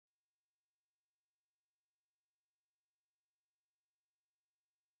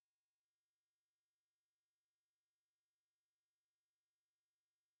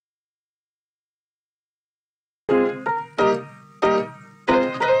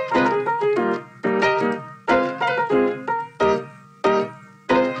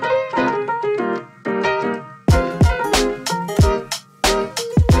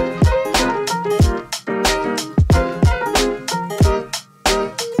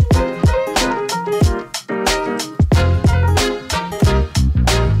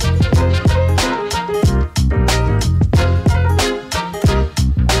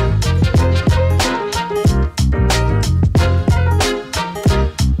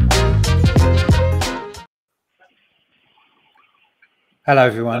Hello,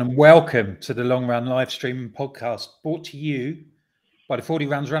 everyone, and welcome to the Long Run live streaming podcast brought to you by the 40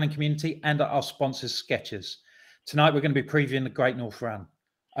 Runs running community and our sponsors, Skechers. Tonight, we're going to be previewing the Great North Run.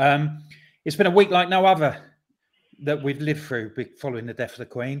 It's been a week like no other that we've lived through following the death of the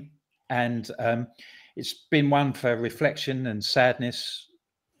Queen, and it's been one for reflection and sadness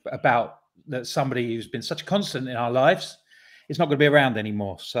about that somebody who's been such a constant in our lives is not going to be around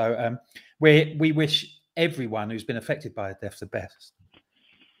anymore. So we wish everyone who's been affected by the death the best.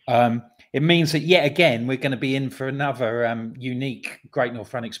 It means that yet again we're going to be in for another unique Great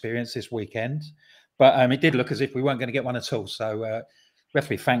North Run experience this weekend, but it did look as if we weren't going to get one at all, so we have to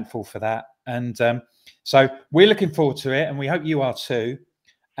be thankful for that. And so we're looking forward to it, and we hope you are too.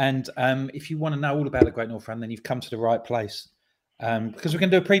 And if you want to know all about the Great North Run, then you've come to the right place, because we're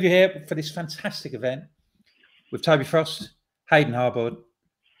going to do a preview here for this fantastic event with Toby Frost, Hayden Harbord,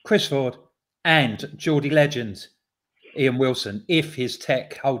 Chris Ford, and Geordie legend Ian Wilson, if his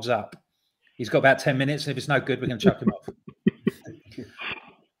tech holds up. He's got about 10 minutes, and if it's no good, we're going to chuck him off.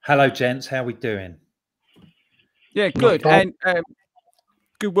 Hello, gents. How are we doing? Yeah, good. And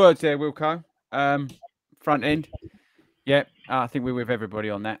good words there, Wilco. Front end. Yeah, I think we're with everybody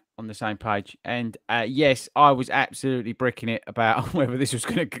on that, on the same page. And yes, I was absolutely bricking it about whether this was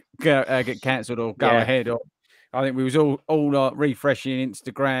going to get cancelled or go ahead. Or I think we was all refreshing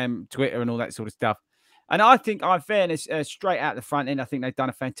Instagram, Twitter, and all that sort of stuff. And I think, in fairness, straight out the front end, I think they've done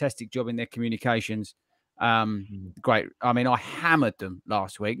a fantastic job in their communications. Great. I mean, I hammered them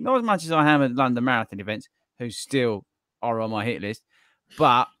last week. Not as much as I hammered London Marathon events, who still are on my hit list.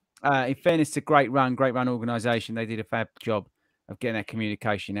 But in fairness to Great Run organisation, they did a fab job of getting that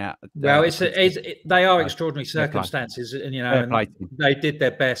communication out. Well, they are extraordinary circumstances, and you know, and they did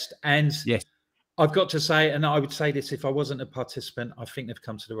their best. And yes, I've got to say, and I would say this if I wasn't a participant, I think they've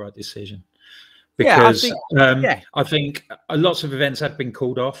come to the right decision. Because I think lots of events have been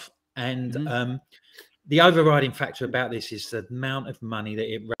called off, and the overriding factor about this is the amount of money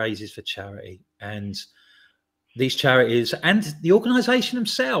that it raises for charity, and these charities and the organisation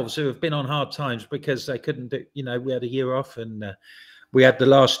themselves, who have been on hard times because they couldn't do. You know, we had a year off, and we had the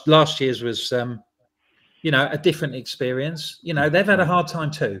last year's was you know, a different experience. You know, they've had a hard time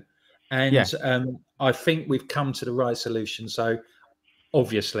too, and I think we've come to the right solution. So.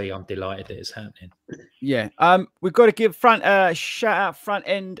 Obviously, I'm delighted that it's happening. Yeah, we've got to give shout out front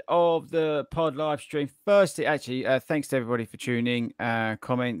end of the pod live stream. Firstly, actually, thanks to everybody for tuning.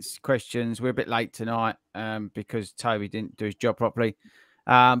 Comments, questions. We're a bit late tonight because Toby didn't do his job properly,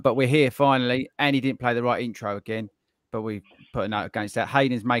 but we're here finally, and he didn't play the right intro again. But we put a note against that.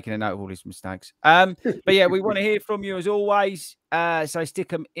 Hayden's making a note of all his mistakes. But yeah, we want to hear from you as always. So stick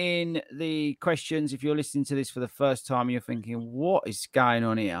them in the questions. If you're listening to this for the first time, and you're thinking, what is going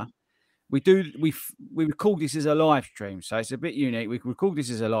on here? We record this as a live stream. So it's a bit unique. We record this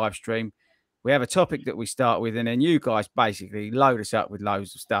as a live stream. We have a topic that we start with, and then you guys basically load us up with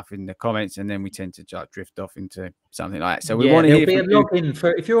loads of stuff in the comments, and then we tend to drift off into something like that. So we want to hear from you. Login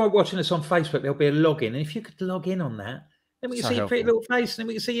for if you're watching us on Facebook, there'll be a login, and if you could log in on that, then we can see your pretty little face, and then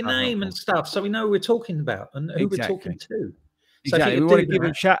we can see your name and stuff, so we know who we're talking about and who we're talking to. Exactly. So we want to give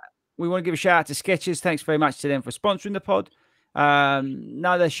a shout. We want to give a shout out to Skechers. Thanks very much to them for sponsoring the pod.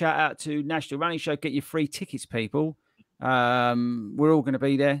 Another shout out to National Running Show. Get your free tickets, people. We're all going to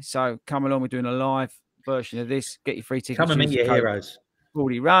be there, so come along. We're doing a live version of this. Get your free tickets. Come and meet your heroes.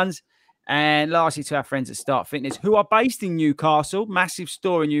 40 runs. And lastly, to our friends at Start Fitness, who are based in Newcastle, massive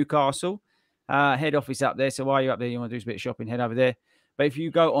store in Newcastle, head office up there. So while you're up there, you want to do a bit of shopping, head over there. But if you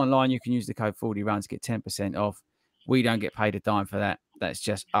go online, you can use the code 40 runs, get 10% off. We don't get paid a dime for that. That's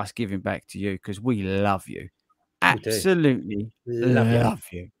just us giving back to you because we love you. Absolutely love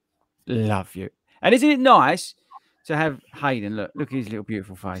you. Love you. And isn't it nice to have Hayden? Look at his little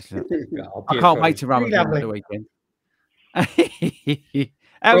beautiful face. Look. I can't wait to run with him at the weekend.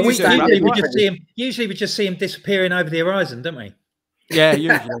 Usually we just see him disappearing over the horizon, don't we? Yeah,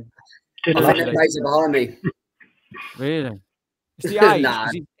 usually. I think the are behind me. Really? It's the age. Nah.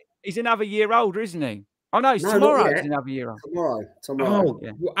 He's another year older, isn't he? Oh no, it's tomorrow. It's another year old. Tomorrow.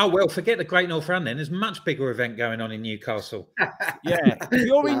 Oh well, forget the Great North Run then. There's a much bigger event going on in Newcastle. Yeah, if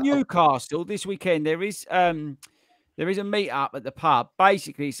you're in Newcastle this weekend, there is a meet up at the pub.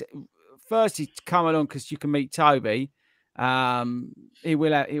 Basically, firstly, to come along because you can meet Toby. He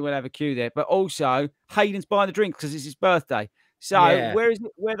will have a queue there, but also Hayden's buying the drinks because it's his birthday. So where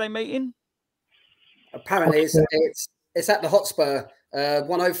are they meeting? Apparently, it's at the Hotspur.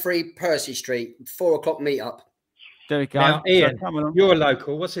 103 Percy Street, 4 o'clock meetup. There we go. Now, Ian, you're a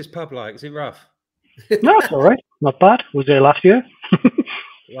local. What's this pub like? Is it rough? No, it's all right. Not bad. Was there last year.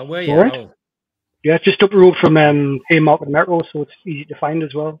 Well, were you? Right. Yeah, it's just up the road from Haymarket Metro, so it's easy to find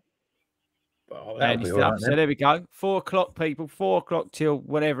as well. Oh, Handy stuff. So there we go. 4 o'clock, people. 4 o'clock till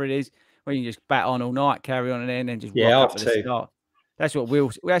whatever it is. Where you can just bat on all night, carry on, and then just rock up at the start. That's what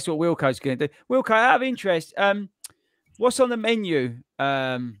Wilco's going to do. Wilco, out of interest, what's on the menu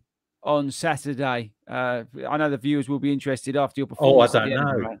on Saturday? I know the viewers will be interested after your performance. Oh, I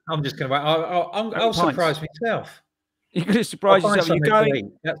don't know. I'm just going to wait. I'll surprise myself. You're going to surprise yourself.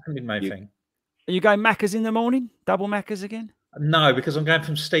 That's going to be my thing. Are you going Macca's in the morning? Double Macca's again? No, because I'm going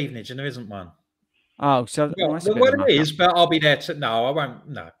from Stevenage and there isn't one. Oh, so well, it is, but I'll be there. No, I won't.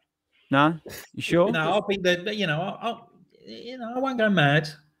 No. No, you sure? No, I'll be there. I won't go mad.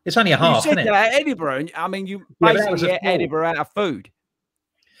 It's only a half. You said that at Edinburgh. I mean, you basically ate Edinburgh out of food.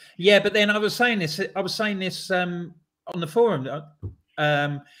 Yeah, but then I was saying this on the forum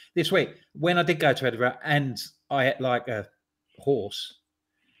this week when I did go to Edinburgh and I ate like a horse.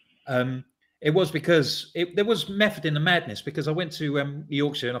 It was because there was method in the madness, because I went to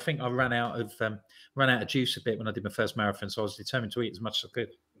Yorkshire and I think I ran out of juice a bit when I did my first marathon, so I was determined to eat as much as I could.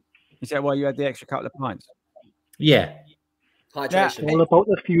 Is that why you had the extra couple of pints? Yeah. Hydration. All about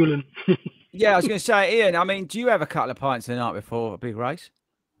the fueling. Yeah, I was going to say, Ian, I mean, do you have a couple of pints the night before a big race?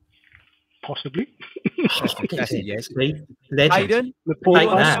 Possibly. That's a yes. Legend. Hayden,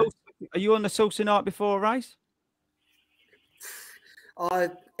 are you on the sauce the night before a race?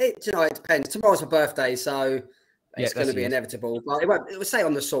 It depends. Tomorrow's my birthday, so it's going to be inevitable. But it will say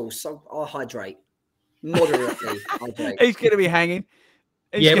on the sauce. So I'll hydrate moderately. He's going to be hanging.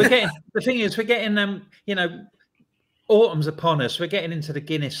 We're getting. The thing is, we're getting autumn's upon us. We're getting into the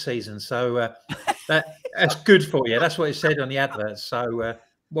Guinness season, so that's good for you. That's what it said on the advert. So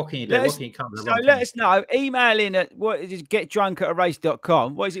what can you do? What can you come to? So let us know. Email in at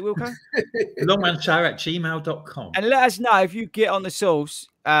getdrunkatarace.com. What is it, Wilco? longranshow@gmail.com. And let us know if you get on the sauce.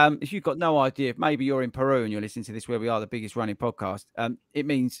 If you've got no idea, if maybe you're in Peru and you're listening to this, where we are the biggest running podcast, it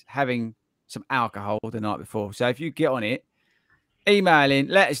means having some alcohol the night before. So if you get on it, email in,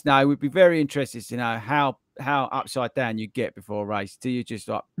 let us know. We'd be very interested to know how upside down you get before a race. Do you just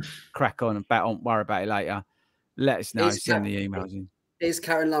like crack on and bat on, worry about it later? Let us know. Send the emails in. Is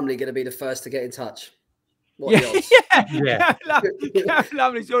Karen Lumley going to be the first to get in touch? Yeah. Karen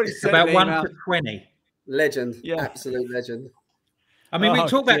Lumley's already sent about 1 to 20. Legend. Yeah. Absolute legend. I mean, we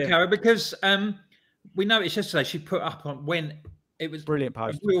talk about Karen because we noticed yesterday she put up on when it was brilliant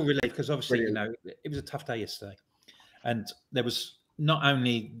post. Real relief, because obviously, it was a tough day yesterday. And there was not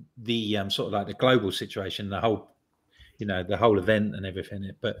only the sort of like the global situation, the whole event and everything,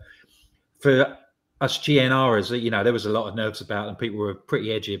 but for us GNRers, there was a lot of nerves about, and people were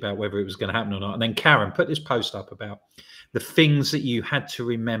pretty edgy about whether it was going to happen or not. And then Karen put this post up about the things that you had to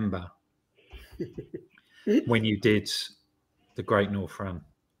remember when you did the Great North Run.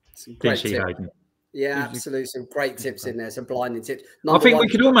 Didn't she, Hayden? Yeah, absolutely. Some great tips in there, some blinding tips. I think we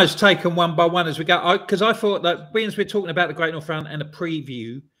could almost take them one by one as we go, because I thought that being we're talking about the Great North Run and a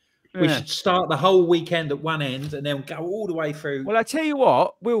preview, we should start the whole weekend at one end and then go all the way through. Well, I tell you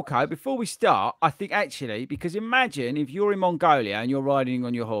what, Wilco, before we start, I think actually, because imagine if you're in Mongolia and you're riding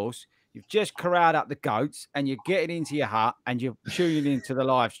on your horse, you've just corralled up the goats and you're getting into your hut and you're tuning into the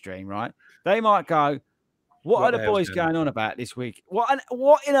live stream, right? They might go, what are the boys going on about this week? What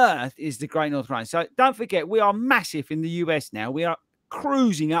on earth is the Great North Run? So don't forget, we are massive in the US now. We are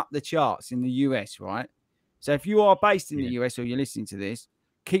cruising up the charts in the US, right? So if you are based in the US or you're listening to this,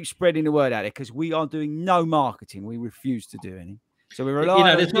 keep spreading the word out there, because we are doing no marketing. We refuse to do any. So we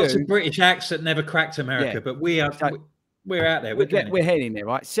rely on there's lots of British acts that never cracked America, but we're out there. We're heading there,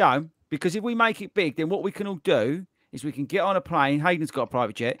 right? So because if we make it big, then what we can all do is we can get on a plane. Hayden's got a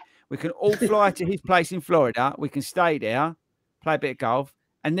private jet. We can all fly to his place in Florida. We can stay there, play a bit of golf,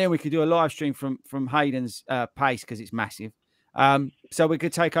 and then we could do a live stream from Hayden's pace, because it's massive. So we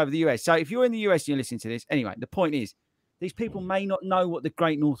could take over the US. So if you're in the US and you're listening to this, anyway, the point is, these people may not know what the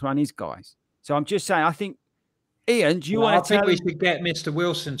Great North Run is, guys. So I'm just saying, I think, Ian, do you want to tell? I think we should get Mr.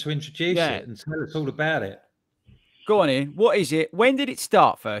 Wilson to introduce it and tell us all about it. Go on, Ian. What is it? When did it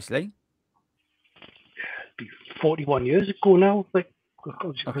start, firstly? 41 years ago now. It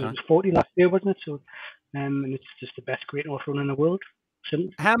was 40 last year, wasn't it? So, and it's just the best Great North Run in the world.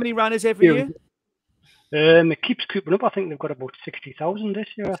 How many runners every year? It keeps creeping up. I think they've got about 60,000 this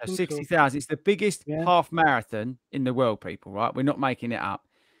year. So 60,000. It's the biggest half marathon in the world, people, right? We're not making it up.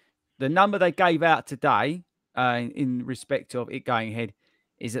 The number they gave out today in respect of it going ahead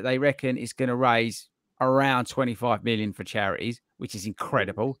is that they reckon it's going to raise around 25 million for charities, which is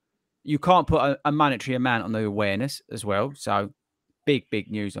incredible. You can't put a monetary amount on the awareness as well. So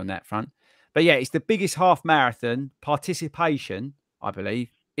big news on that front. But yeah, it's the biggest half marathon participation, I believe,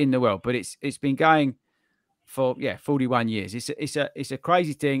 in the world. But it's been going for 41 years. It's a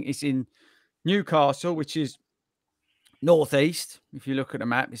crazy thing. It's in Newcastle, which is northeast. If you look at the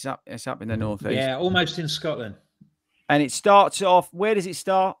map, it's up in the northeast. Yeah, almost in Scotland. And it starts off. Where does it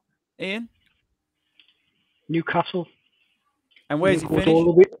start, Ian? Newcastle. And where does it finish?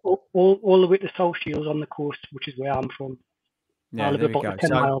 All the way to South Shields on the coast, which is where I'm from. Yeah, I live about the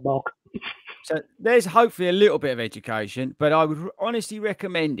 10-mile mark. So there's hopefully a little bit of education, but I would honestly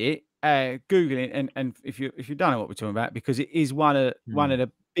recommend it. Googling and if you don't know what we're talking about, because it is one of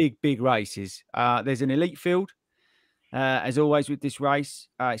the big races. There's an elite field. As always with this race,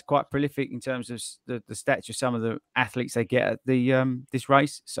 it's quite prolific in terms of the stats of some of the athletes they get at the this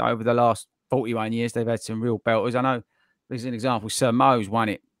race. So over the last 41 years, they've had some real belters. I know there's an example. Sir Mo's won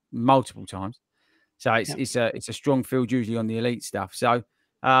it multiple times. So it's a strong field usually on the elite stuff. So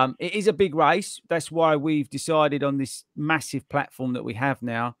it is a big race. That's why we've decided on this massive platform that we have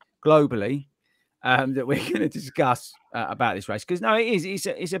now globally that we're going to discuss about this race, because no,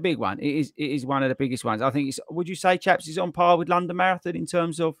 it's a big one. It is one of the biggest ones. I think it's. Would you say, chaps, is on par with London Marathon in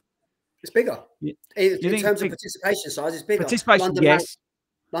terms of? It's bigger. In terms of participation size, it's bigger. Participation, yes.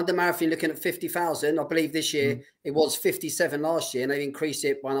 London Marathon looking at 50,000. I believe this year it was 57 last year, and they've increased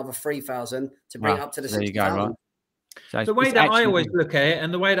it by another 3,000 to bring it up to the 60,000. Right. So the way that I always look at it,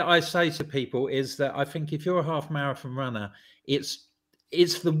 and the way that I say to people, is that I think if you're a half marathon runner, it's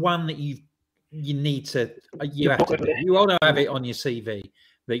the one that you need to have to do. You ought to have it on your CV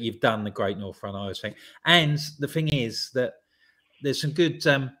that you've done the Great North Run, I always think. And the thing is that there's some good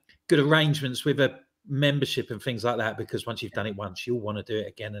arrangements with a membership and things like that, because once you've done it once, you'll want to do it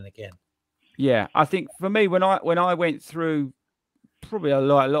again and again. Yeah, I think for me, when I went through, probably a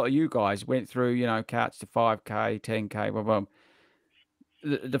lot of you guys went through, couch to 5K, 10K, blah, blah.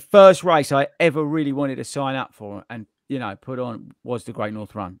 The first race I ever really wanted to sign up for and put on was the Great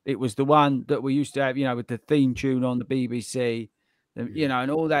North Run. It was the one that we used to have, with the theme tune on the BBC,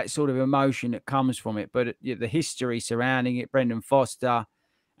 and all that sort of emotion that comes from it. But the history surrounding it, Brendan Foster.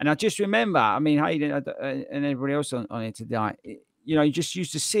 And I just remember, I mean, Hayden and everybody else on it today, you just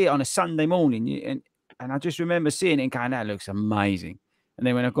used to see it on a Sunday morning. And I just remember seeing it and going, that looks amazing. And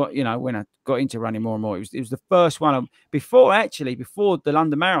then when I got, into running more and more, it was the first one before the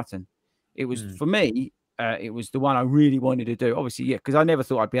London Marathon. It was for me. It was the one I really wanted to do. Obviously, because I never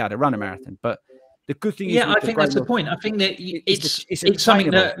thought I'd be able to run a marathon. But the good thing is, I think that's the point. I think that it's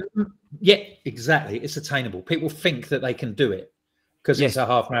something that, exactly. It's attainable. People think that they can do it because it's a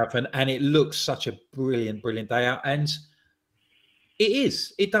half marathon and it looks such a brilliant day out. And it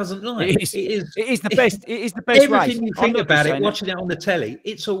is. It doesn't lie. It is the best. It is the best Everything race. you think about it, watching it on the telly,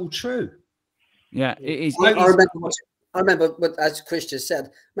 it's all true. Yeah, it is. I remember, as Chris just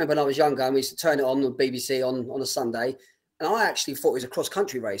said, when I was younger and we used to turn it on the BBC on a Sunday, and I actually thought it was a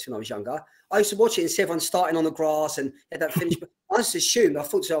cross-country race when I was younger. I used to watch it and see everyone starting on the grass and had that finish. I just assumed, I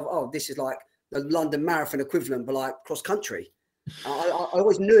thought to myself, oh, this is like the London Marathon equivalent, but like cross-country. I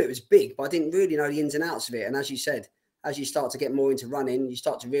always knew it was big, but I didn't really know the ins and outs of it. And as you said, as you start to get more into running, you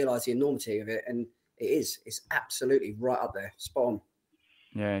start to realise the enormity of it, and it's absolutely right up there, spot on.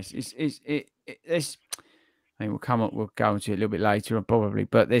 Yeah, it's I mean, we'll go into it a little bit later on probably,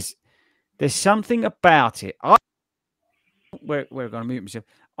 but there's something about it. We're going to mute myself.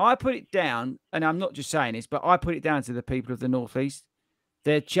 I put it down, and I'm not just saying this, but I put it down to the people of the Northeast.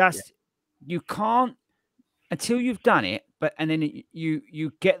 They're just, you can't, until you've done it, and then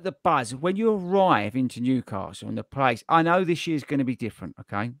you get the buzz. When you arrive into Newcastle and the place, I know this year's going to be different,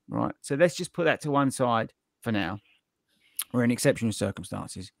 okay? Right. So let's just put that to one side for now. We're in exceptional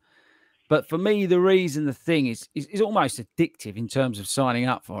circumstances. But for me, the thing is almost addictive in terms of signing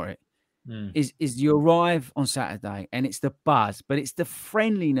up for it. Is you arrive on Saturday and it's the buzz, but it's the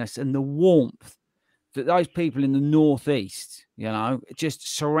friendliness and the warmth that those people in the Northeast,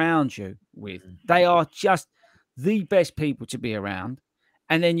 just surround you with. They are just the best people to be around.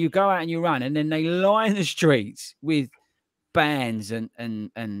 And then you go out and you run, and then they line the streets with bands and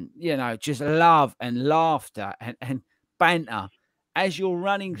just love and laughter and banter. As you're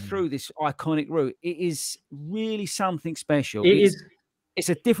running through this iconic route, it is really something special. It's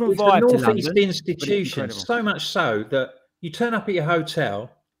a different vibe to London. It's a Northeast institution, so much so that you turn up at your hotel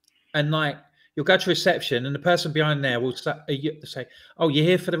and you'll go to reception and the person behind there will say, oh, you're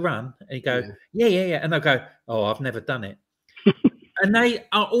here for the run? And you go, yeah. And they'll go, oh, I've never done it. And they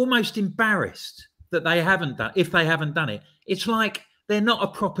are almost embarrassed that they haven't done, if they haven't done it. It's like they're not a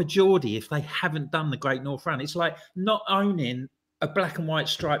proper Geordie if they haven't done the Great North Run. It's like not owning a black and white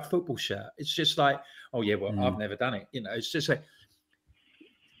striped football shirt. It's just like, oh yeah, well, I've never done it. It's just like,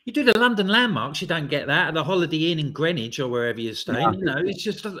 You do the London landmarks, you don't get that at the Holiday Inn in Greenwich or wherever you're staying. You know, it's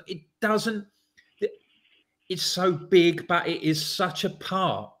just it doesn't. It's so big, but it is such a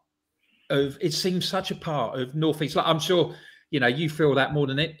part of. It seems such a part of Northeast. Like I'm sure you know you feel that more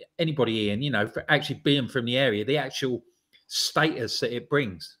than anybody, Ian. You know, for actually being from the area, the actual status that it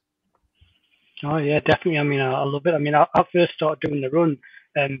brings. Oh yeah, definitely. I mean, I love it. I mean, I first started doing the run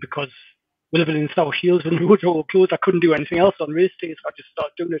because we living in South Shields when the roads were all closed. I couldn't do anything else on race days, so I just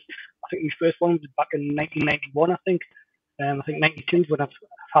started doing it. I think my first one was back in 1991. I think 92 is when I've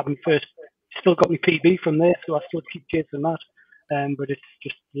had my first. Still got my PB from there, so I still keep chasing that. But it's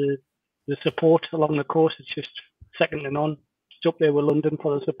just the support along the course. It's just second to none. It's up there with London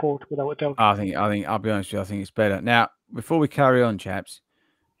for the support, without a doubt. I think I'll be honest with you. I think it's better. Now, before we carry on, chaps,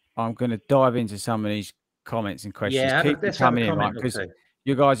 I'm going to dive into some of these comments and questions. Yeah, Keep them let's have a coming in, right? comment or Because two.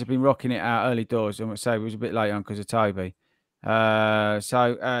 you guys have been rocking it out early doors. I would say we was a bit late on because of Toby.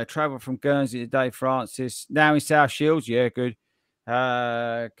 Travel from Guernsey to Dave Francis. Now in South Shields. Yeah, good.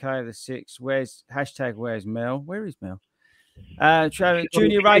 K6. Where's Mel? Where is Mel?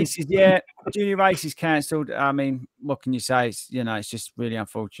 Junior races, yeah. Junior races cancelled. I mean, what can you say? It's, you know, it's just really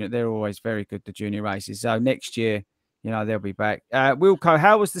unfortunate. They're always very good, the junior races. So next year, you know, they'll be back. Wilco,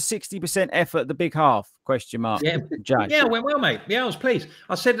 how was the 60% effort at the big half? Question mark. Yeah, Jay. Yeah, it went well, mate. Yeah, I was pleased.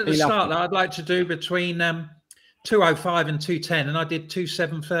 I said at the start that I'd like to do between 2:05 and 2:10, and I did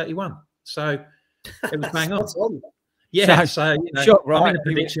 2:07:31. So it was bang on. Yeah, so you know, I'm in the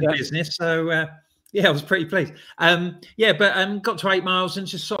prediction business, so yeah, I was pretty pleased. Yeah, but got to 8 miles and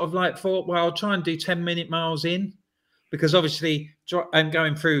just sort of like thought, well, I'll try and do 10-minute miles in, because obviously I'm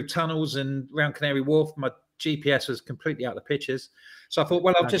going through tunnels and around Canary Wharf. My GPS was completely out of the pictures, so I thought,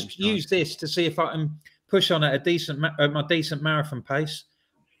 well, I'll just use this to see if I can push on at a decent my decent marathon pace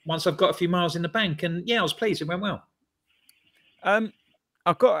once I've got a few miles in the bank. And yeah, I was pleased. It went well.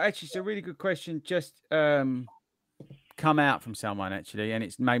 I've got actually it's a really good question just come out from someone actually, and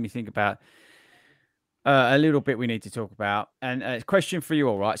it's made me think about a little bit we need to talk about. And it's a question for you,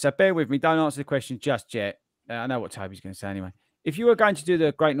 all right? So bear with me. Don't answer the question just yet. I know what Toby's going to say anyway. If you were going to do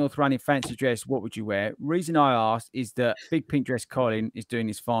the Great North Run in fancy dress, what would you wear? Reason I asked is that Big Pink Dress Colin is doing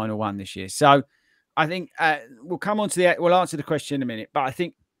his final one this year. So I think we'll come on to we'll answer the question in a minute. But I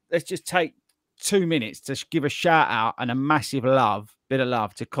think let's just take 2 minutes to give a shout out and a massive bit of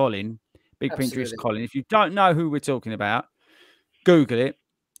love to Colin, Big Pink Dress Colin. If you don't know who we're talking about, Google it.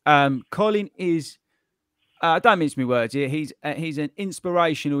 Colin is, I don't mince my words here. He's an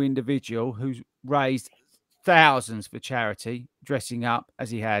inspirational individual who's raised thousands for charity, dressing up as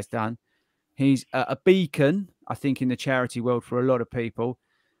he has done. He's a beacon, I think, in the charity world for a lot of people.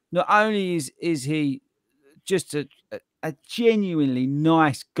 Not only is he just a genuinely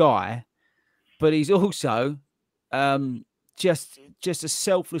nice guy, but he's also just a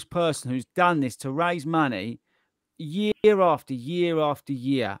selfless person who's done this to raise money year after year after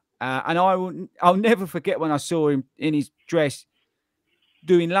year. And I'll never forget when I saw him in his dress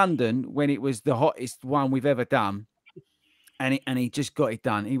doing London when it was the hottest one we've ever done, and he just got it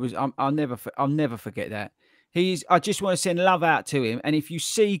done. He was I'll never forget that. I just want to send love out to him. And if you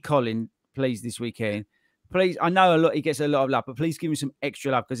see Colin, please, this weekend, please, I know he gets a lot of love, but please give him some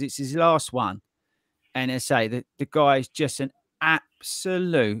extra love because it's his last one. And I say that the guy is just an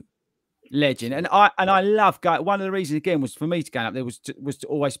absolute legend. And I love going. One of the reasons again was for me to go up there was to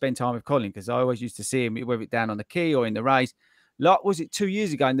always spend time with Colin, because I always used to see him, whether it down on the quay or in the race. Like, was it 2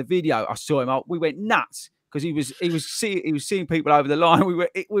 years ago in the video I saw him? We went nuts because he was seeing people over the line.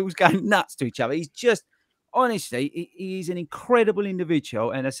 We was going nuts to each other. He's just, honestly, he's an incredible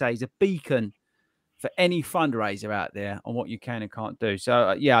individual, and I say he's a beacon for any fundraiser out there on what you can and can't do.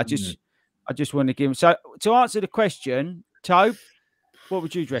 So yeah, I just want to give him. So to answer the question, Tobe, what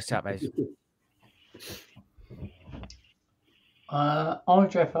would you dress up as? I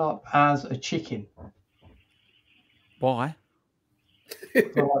would dress up as a chicken. Why? I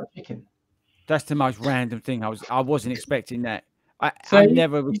like chicken. That's the most random thing. I wasn't expecting that. I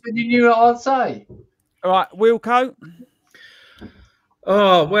never. You knew what I'd say. All right, Wilco.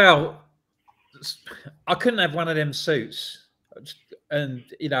 Oh well, I couldn't have one of them suits, and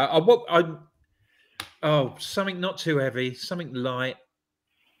you know, something not too heavy, something light.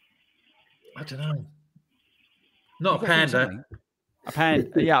 I don't know. Not a panda. A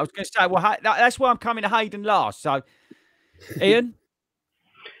panda. Yeah, I was going to say. Well, that's why I'm coming to Hayden last. So, Ian.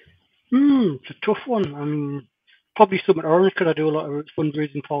 It's a tough one. I mean, probably something orange, because I do a lot of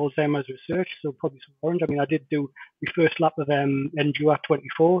fundraising for Alzheimer's research, so probably some orange. I mean, I did do my first lap of Endure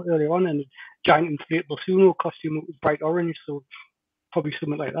 24 earlier on, and a giant inflatable Suno costume was bright orange, so probably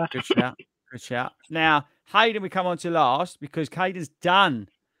something like that. Good shout. Good shout. Now, Hayden, we come on to last because Hayden's done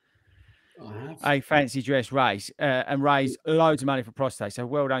I have. a fancy dress race and raised loads of money for prostate. So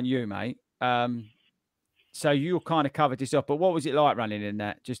well done you, mate. So you kind of covered this up, but what was it like running in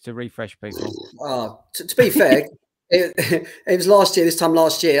that? Just to refresh people. To be fair, it was last year. This time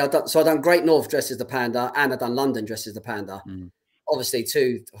last year, I done Great North dressed as the Panda, and I done London dressed as the Panda. Obviously,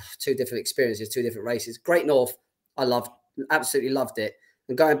 two different experiences, two different races. Great North, I absolutely loved it.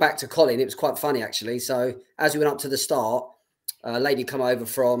 And going back to Colin, it was quite funny actually. So as we went up to the start, a lady come over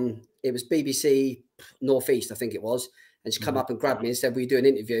from, it was BBC Northeast, I think it was, and she come up and grabbed me and said, "Will you do an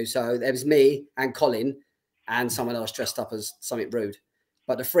interview?" So there was me and Colin and someone else dressed up as something rude.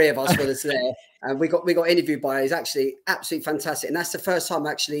 But the three of us were there, and we got interviewed by her. He's actually absolutely fantastic, and that's the first time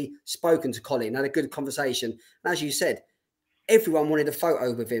I actually spoken to Colin. Had a good conversation, and as you said, everyone wanted a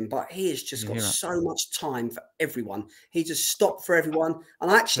photo with him, but he has just got so much time for everyone. He just stopped for everyone,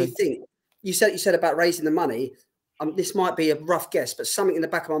 and I actually think you said about raising the money. This might be a rough guess, but something in the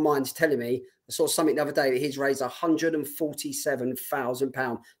back of my mind is telling me. I saw something the other day that he's raised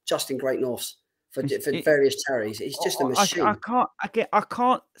 £147,000 just in Great Norths. For various charities. He's just a machine. I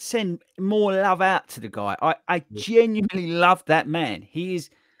can't send more love out to the guy. I genuinely love that man. He is,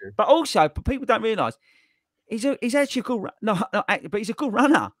 but also, but people don't realise he's actually a good but he's a good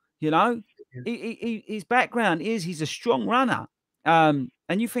runner. You know, his background is he's a strong runner. And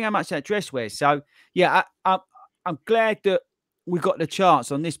you think how much that dress wears. So yeah, I'm glad that we got the chance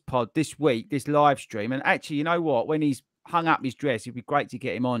on this pod this week, this live stream. And actually, you know what? When he's hung up his dress, it'd be great to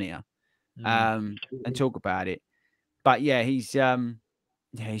get him on here. And talk about it. But yeah, he's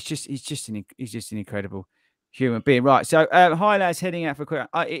just an incredible human being. Right. So hi lads, heading out for quick.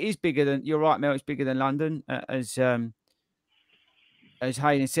 It is bigger than, you're right, Mel, it's bigger than London, as Hayden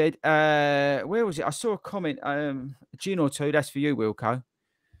said. Where was it? I saw a comment, a gin or two, that's for you, Wilco.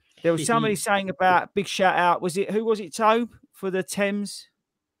 There was somebody saying about big shout out. Who was it, Tobe, for the Thames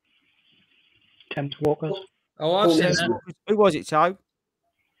walkers? Oh, I've seen that. Who was it, Tobe?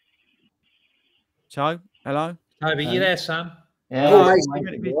 Hello? Toby, you there, son? Yeah. I'm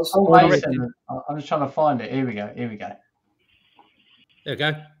just trying to find it. Here we go. There we go.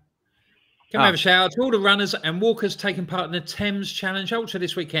 Can we have a shout out to all the runners and walkers taking part in the Thames Challenge Ultra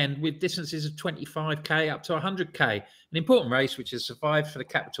this weekend with distances of 25k up to 100k. An important race which has survived for the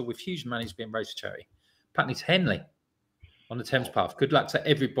capital with huge monies being raised to charity. Putney to Henley on the Thames Path. Good luck to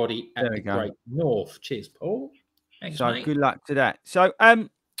everybody at the Great North. Cheers, Paul. Thanks, mate. Good luck to that. So,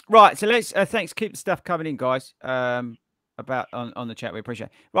 right, so let's thanks. Keep the stuff coming in, guys. About on the chat, we appreciate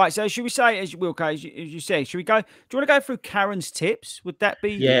it. Right, so should we say, as you say, should we go? Do you want to go through Karen's tips? Would that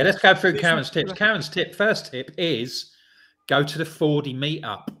be? Yeah, let's go through Karen's tips. Karen's first tip is go to the FORDY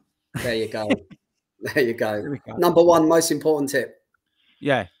meetup. There you go. There you go. Number one, most important tip.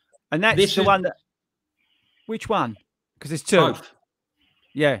 Yeah, and that's the one that. Which one? Because there's two. Both.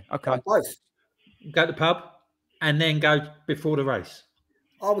 Yeah. Okay. Both. Go to the pub and then go before the race.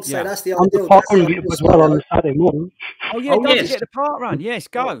 I would say that's the ideal. ideal. The park run as well on the Saturday morning. Oh yeah, don't forget the park run. Yes,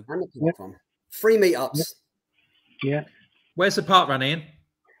 go. And the park run. Free meetups. Yeah. Where's the park run, Ian?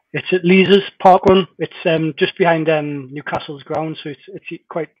 It's at Lee's park run. It's just behind Newcastle's ground, so it's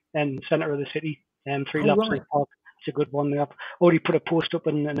quite centre of the city. 3 laps of the park. It's a good one. They have already put a post up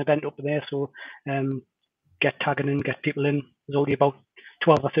and an event up there, so get tagging in, get people in. There's already about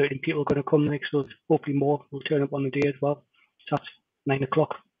 12 or 13 people going to come next, so hopefully more will turn up on the day as well. So that's 9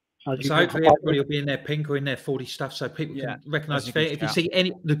 o'clock. So hopefully everybody will be in their pink or in their 40 stuff, so people can recognise it. If you see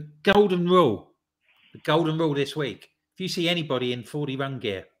the golden rule this week, if you see anybody in 40 run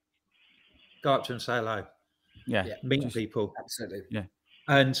gear, go up to them and say hello. Yeah, meet people. Absolutely. Yeah,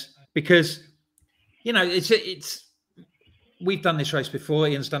 and because it's we've done this race before.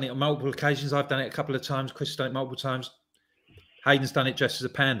 Ian's done it on multiple occasions. I've done it a couple of times. Chris has done it multiple times. Hayden's done it dressed as a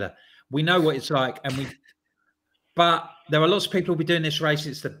panda. We know what it's like, but there are lots of people who'll be doing this race.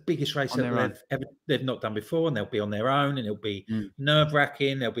 It's the biggest race that they've not done before, and they'll be on their own, and it'll be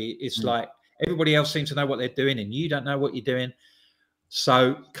nerve-wracking. It's like everybody else seems to know what they're doing, and you don't know what you're doing.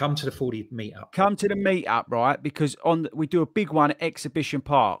 So come to the FORDY meetup. Come to the meetup, right? Because we do a big one at Exhibition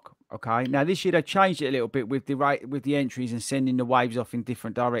Park. Okay. Now this year they changed it a little bit with the entries and sending the waves off in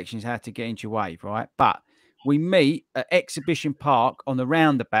different directions, how to get into your wave, right? But we meet at Exhibition Park on the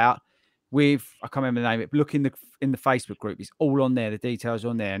roundabout with, I can't remember the name of it, but look in the Facebook group. It's all on there. The details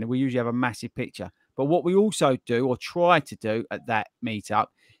on there. And we usually have a massive picture. But what we also do, or try to do at that meetup,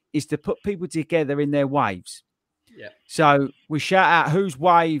 is to put people together in their waves. Yeah. So we shout out whose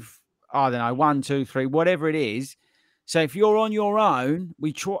wave, I don't know, 1, 2, 3, whatever it is. So if you're on your own,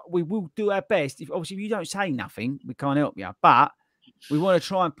 we will do our best. Obviously, if you don't say nothing, we can't help you. But we want to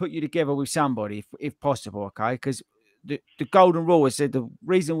try and put you together with somebody if possible, okay? Because the golden rule. I said the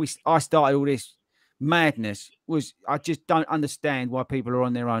reason I started all this madness was I just don't understand why people are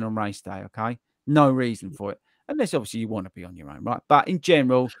on their own on race day. Okay, no reason for it, unless obviously you want to be on your own, right? But in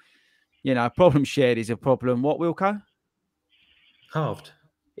general, you know, a problem shared is a problem. What, Wilco? Halved.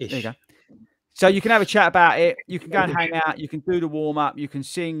 There you go. So you can have a chat about it. You can go and hang out. You can do the warm up. You can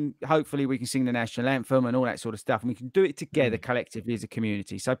sing. Hopefully, we can sing the national anthem and all that sort of stuff. And we can do it together collectively as a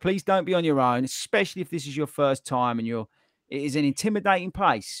community. So please don't be on your own, especially if this is your first time and it is an intimidating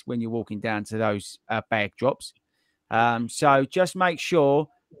place when you're walking down to those bag drops. So just make sure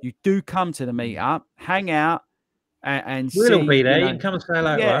you do come to the meetup, hang out, and we'll see. Be there. You can come and say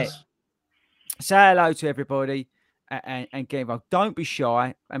hello to us. Say hello to everybody. And get involved. Don't be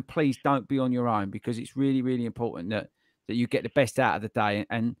shy, and please don't be on your own, because it's really, really important that you get the best out of the day.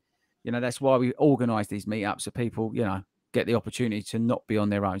 And you know, that's why we organise these meetups, so people, you know, get the opportunity to not be on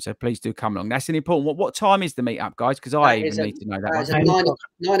their own. So please do come along. That's an important. What time is the meetup, guys? Because I even need to know that. It's at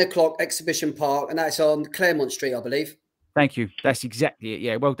 9 o'clock, Exhibition Park, and that's on Claremont Street, I believe. Thank you. That's exactly it.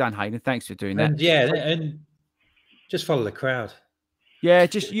 Yeah, well done, Hayden. Thanks for doing that. And yeah, and just follow the crowd. Yeah,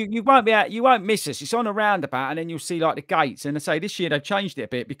 just you won't be out, you won't miss us. It's on a roundabout, and then you'll see like the gates. And I say this year they've changed it a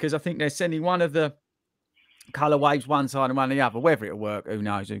bit, because I think they're sending one of the colour waves one side and one the other. Whether it'll work, who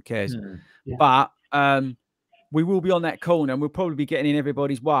knows? Who cares? Yeah. But we will be on that corner, and we'll probably be getting in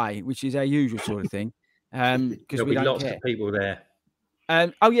everybody's way, which is our usual sort of thing. Because we don't lots care. of people there.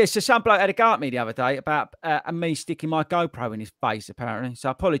 Oh yeah, so some bloke had a go at me the other day about me sticking my GoPro in his face, apparently. So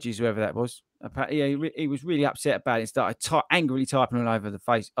apologies, whoever that was. Yeah, he was really upset about it and started angrily typing all over the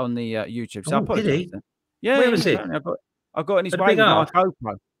face on the YouTube. So Did he? Yeah, where was it? I got in his way with my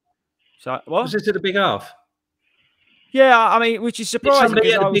GoPro. So what? Was it at the Big Half? Yeah, I mean, which is surprising. Did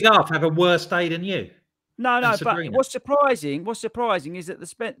somebody at the Big Half have a worse day than you? No, but what's surprising is that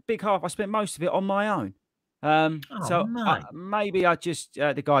the Big Half, I spent most of it on my own. Maybe I just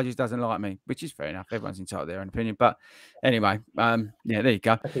the guy just doesn't like me, which is fair enough. Everyone's entitled to their own opinion. But anyway, yeah, there you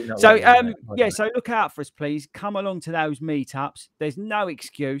go. So so look out for us, please. Come along to those meetups. There's no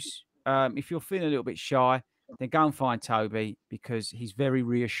excuse. If you're feeling a little bit shy, then go and find Toby, because he's very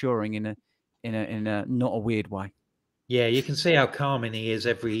reassuring in a not a weird way. Yeah, you can see how calming he is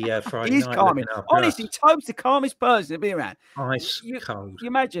every Friday He's night. Calming. Honestly, Toby's the calmest person to be around. Ice cold. You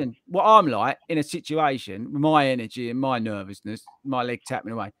imagine what I'm like in a situation with my energy and my nervousness, my leg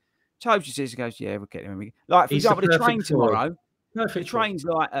tapping away. Toby just says, goes, yeah, we'll get him. Like, for example, the train tomorrow. The train's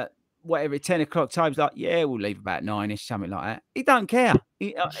like at whatever, 10 o'clock. Toby's like, yeah, we'll leave about 9-ish, something like that. He don't care.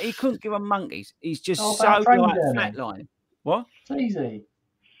 He couldn't give a monkeys. He's just so like flatlining. What? It's easy.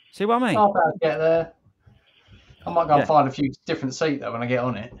 See what I mean? I'll about to get there. I might go and find a few different seats though when I get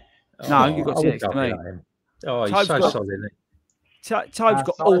on it. No, you've got to sit next to me. Oh, he's so solid, isn't he? Toby's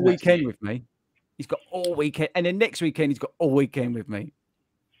got all weekend with me. He's got all weekend. And then next weekend, he's got all weekend with me.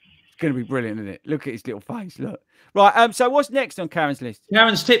 It's going to be brilliant, isn't it? Look at his little face. Look. Right. So what's next on Karen's list?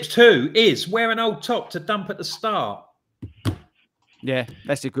 Karen's tips 2 is wear an old top to dump at the start. Yeah,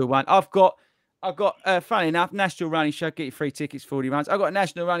 that's a good one. I've got, funny enough, National Running Show. Get your free tickets, 40 runs. I've got a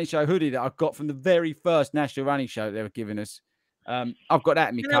National Running Show hoodie that I got from the very first National Running Show they were giving us. I've got that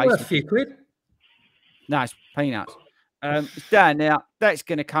in my case. Worth a few quid. No, it's peanuts. It's down now. That's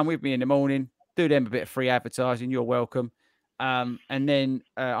going to come with me in the morning. Do them a bit of free advertising. You're welcome. And then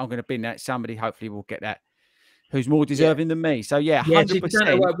I'm going to bin that. Somebody hopefully will get that who's more deserving than me. So, yeah,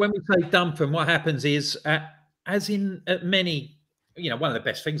 100%. When we say dump them, what happens is, as in many... You know, one of the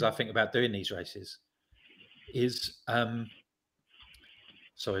best things I think about doing these races is, sorry,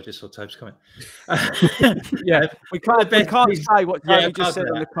 I just saw Tobe's comment. Yeah, we can't say what Toby just said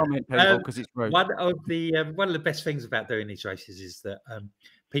in the comment, people, because it's rude. One of the best things about doing these races is that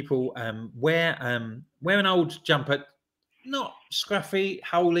people wear an old jumper, not scruffy,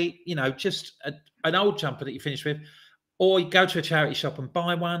 holey, you know, just an old jumper that you finish with, or you go to a charity shop and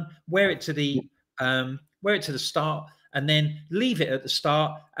buy one, wear it to the start. And then leave it at the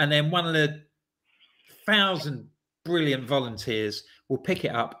start, and then one of the 1,000 brilliant volunteers will pick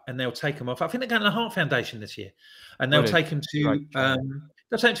it up and they'll take them off. I think they're going to the Heart Foundation this year, and they'll take them to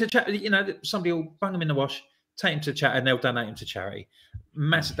they'll take them to charity. You know, somebody will bung them in the wash, take them to charity, and they'll donate them to charity.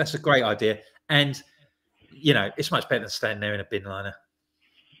 Massive. That's a great idea, and you know, it's much better than standing there in a bin liner.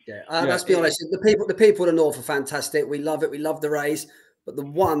 Yeah, let's be honest. The people of the North are fantastic. We love it. We love the race. But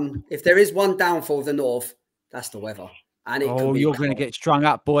if there is one downfall of the North, that's the weather. And you're going to get strung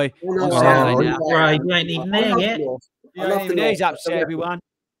up, boy. Right, you ain't even there yet. I love the North. Upset everyone.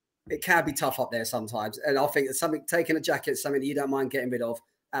 It can be tough up there sometimes, and I think taking a jacket is something that you don't mind getting rid of.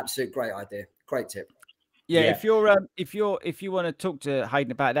 Absolute great idea, great tip. Yeah, Yeah. if you want to talk to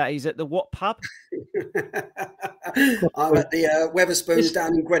Hayden about that, he's at the what pub? I'm at the Weatherspoons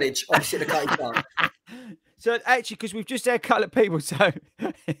down in Greenwich, opposite the Cutting Park. So actually, because we've just had a couple of people, so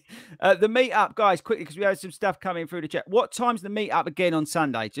the meetup, guys, quickly, because we had some stuff coming through the chat. What time's the meetup again on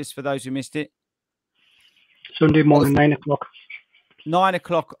Sunday? Just for those who missed it. Sunday morning, 9 o'clock. 9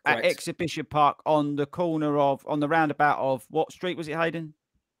 o'clock at Correct. Exhibition Park on the corner of, on the roundabout of what street was it, Hayden?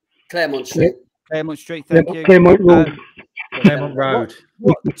 Claremont Street. Claremont Street, thank you. Claremont Road. Claremont Road.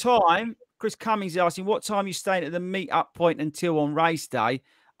 What time? Chris Cummings is asking, what time are you staying at the meet-up point until on race day?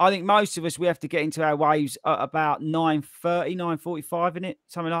 I think most of us, we have to get into our waves at about 9:30, 9:45, isn't it?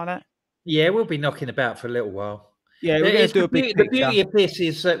 Something like that. Yeah, we'll be knocking about for a little while. Yeah, we're going to do a big The picture. beauty of this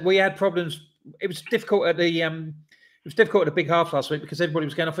is that we had problems. It was difficult at the big half last week because everybody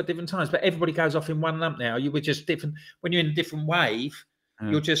was going off at different times. But everybody goes off in one lump now. You were just different when you're in a different wave.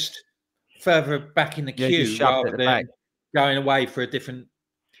 You're just further back in the queue rather than going away for a different.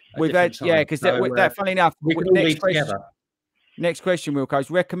 We've had because that funny enough. We can all leave together. Next question, Wilco's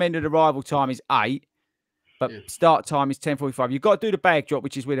recommended arrival time is 8, but start time is 10:45. You've got to do the bag drop,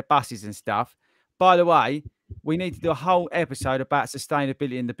 which is with the buses and stuff. By the way, we need to do a whole episode about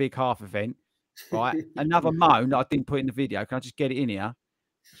sustainability in the big half event, right? Another moan that I didn't put in the video. Can I just get it in here?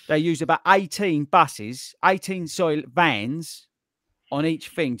 They use about 18 buses, 18 vans on each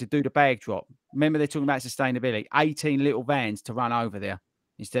thing to do the bag drop. Remember, they're talking about sustainability. 18 little vans to run over there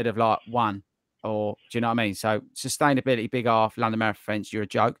instead of like one. Or do you know what I mean? So sustainability, big half, London Marathon fence, you're a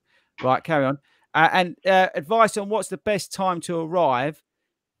joke. Right, carry on. And advice on what's the best time to arrive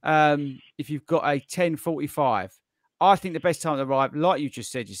if you've got a 10:45. I think the best time to arrive, like you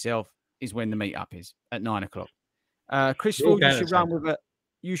just said yourself, is when the meetup is at 9 o'clock. Chris Ford,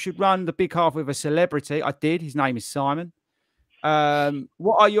 you should run the big half with a celebrity. I did. His name is Simon.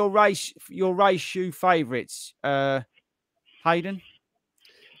 What are your race shoe favourites, Hayden?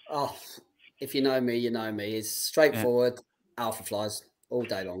 Oh, if you know me, you know me. It's straightforward. Alpha Flies all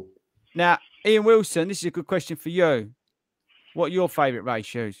day long. Now, Ian Wilson, this is a good question for you. What are your favourite race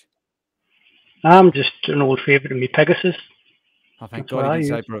shoes? I'm just an old favourite of me, Pegasus. Oh, thank God he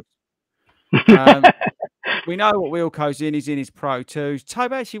didn't say Brooks. We know what Wilco's in. He's in his Pro 2s.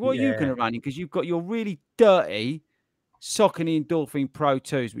 Toby, actually, what are you going to run in? Because you've got your really dirty Saucony Endorphin Pro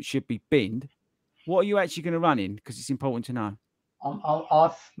 2s, which should be binned. What are you actually going to run in? Because it's important to know.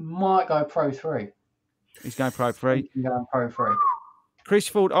 I might go Pro 3. He's going Pro 3. I'm going Pro 3. Chris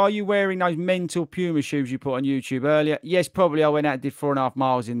Ford, are you wearing those mental Puma shoes you put on YouTube earlier? Yes, probably. I went out and did 4.5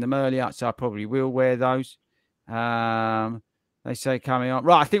 miles in them earlier, so I probably will wear those. They say coming on.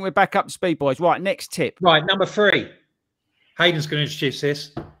 Right, I think we're back up to speed, boys. Right, next tip. Right, number 3. Hayden's going to introduce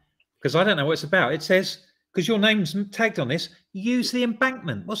this because I don't know what it's about. It says, because your name's tagged on this, use the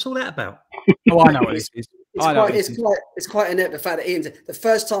embankment. What's all that about? Oh, I know what this is. It's quite inept, the fact that Ian, the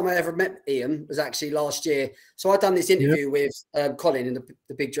first time I ever met Ian was actually last year. So I'd done this interview with Colin in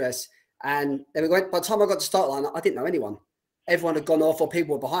the big dress, and then by the time I got to start line, I didn't know anyone. Everyone had gone off or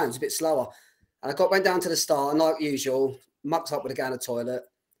people were behind. It was a bit slower. And I went down to the start, and like usual, mucked up with a go to the toilet.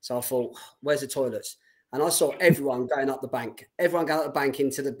 So I thought, where's the toilets? And I saw everyone going up the bank,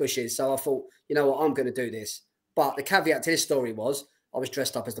 into the bushes. So I thought, you know what, I'm going to do this. But the caveat to this story was I was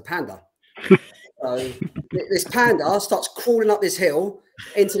dressed up as the panda. So this panda starts crawling up this hill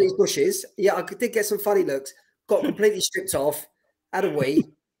into these bushes. Yeah, I did get some funny looks. Got completely stripped off, had a wee,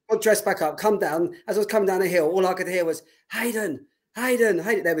 got dressed back up, come down. As I was coming down the hill, all I could hear was, Hayden.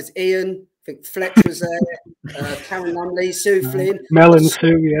 There was Ian. I think Fletch was there, Karen Lumley, Sue Flynn. Melon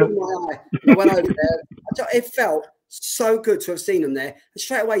Sue, yeah. I went over there. It felt so good to have seen them there. And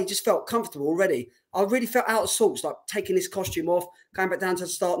straight away, you just felt comfortable already. I really felt out of sorts, like taking this costume off, going back down to the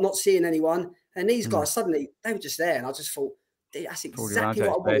start, not seeing anyone. And these guys, suddenly, they were just there. And I just thought, that's exactly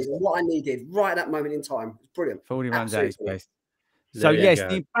what I wanted and what I needed right at that moment in time. It's brilliant. 40 runs out his best. So, yes,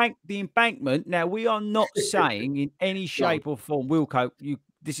 the embankment. Now, we are not saying in any shape or form, Wilco,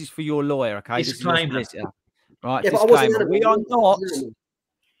 this is for your lawyer, okay? This is your solicitor. Right, yeah, disclaimer. We are not.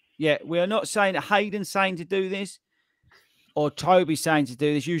 Yeah, we are not saying that Hayden's saying to do this or Toby's saying to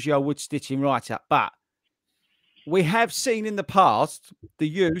do this. Usually I would stitch him right up. But we have seen in the past the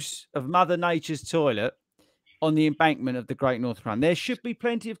use of Mother Nature's toilet on the embankment of the Great North Run. There should be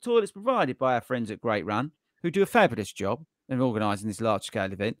plenty of toilets provided by our friends at Great Run who do a fabulous job in organising this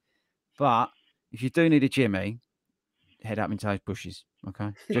large-scale event. But if you do need a Jimmy, head up into those bushes,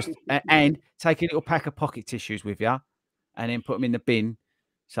 okay? Just and take a little pack of pocket tissues with you and then put them in the bin.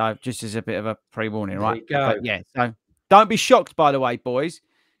 So just as a bit of a pre-warning, right? But yeah, so don't be shocked, by the way, boys,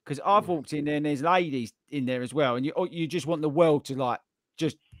 because I've walked in there and there's ladies in there as well, and you just want the world to like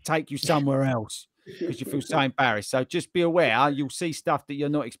just take you somewhere else. because you feel so embarrassed. So just be aware, you'll see stuff that you're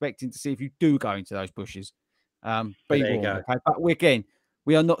not expecting to see if you do go into those bushes. Be warned, okay? But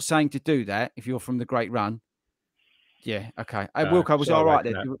we are not saying to do that if you're from the Great Run. Yeah, okay. Wilco, was all right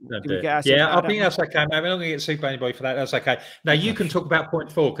then? Did we get yeah, I think that's okay, mate. We're not going to get sued by anybody for that. That's okay. Now, you can talk about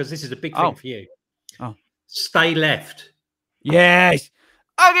point 4 because this is a big thing for you. Oh. Stay left. Yes.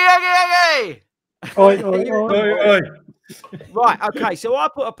 Okay. Oi, oi, oi. Oi. Right, okay. So I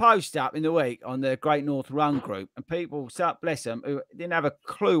put a post up in the week on the Great North Run group, and people, bless them, who didn't have a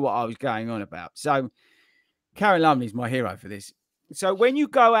clue what I was going on about. So Karen Lumley's my hero for this. So when you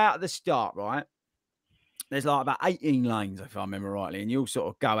go out at the start, right, there's like about 18 lanes, if I remember rightly, and you'll sort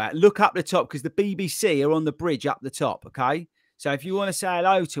of go out, look up the top because the BBC are on the bridge up the top, okay? So if you want to say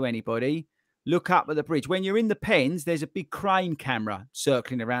hello to anybody, look up at the bridge. When you're in the pens, there's a big crane camera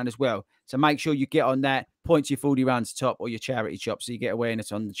circling around as well. So make sure you get on that, point to your 40 Runs top or your charity shop so you get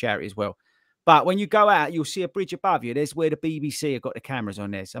awareness on the charity as well. But when you go out, you'll see a bridge above you. There's where the BBC have got the cameras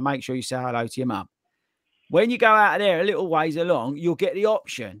on there. So make sure you say hello to your mum. When you go out of there a little ways along, you'll get the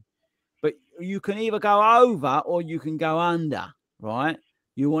option. But you can either go over or you can go under, right?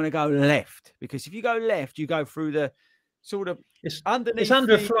 You want to go left because if you go left, you go through the sort of underneath. It's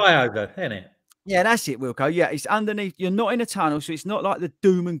under a flyover, isn't it? Yeah, that's it, Wilco. Yeah, it's underneath. You're not in a tunnel, so it's not like the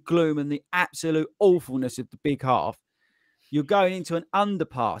doom and gloom and the absolute awfulness of the big half. You're going into an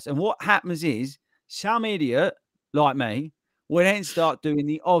underpass. And what happens is some idiot like me will then start doing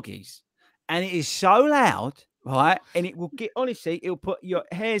the oggies. And it is so loud, right? And it will get, honestly, it'll put your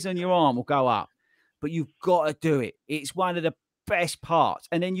hairs on your arm will go up. But you've got to do it. It's one of the best parts.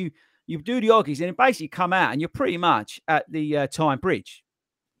 And then you do the oggies and it basically come out and you're pretty much at the Tyne Bridge.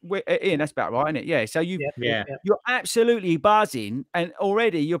 Ian, that's about right, isn't it? Yeah. So you're absolutely buzzing. And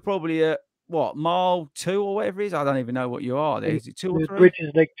already you're probably at, what, mile 2 or whatever it is? I don't even know what you are there. Is it 2 or 3? The bridge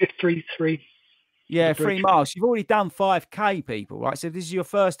is like just 3. Yeah, 3 miles. You've already done 5K, people, right? So if this is your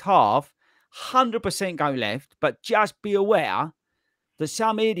first half, 100% go left, but just be aware that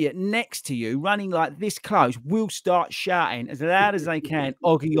some idiot next to you running like this close will start shouting as loud as they can,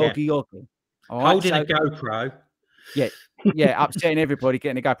 oggy, oggy, oggy. All right? Holding a GoPro. Yeah, upsetting everybody,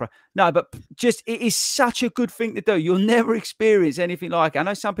 getting a GoPro. No, but just it is such a good thing to do. You'll never experience anything like it. I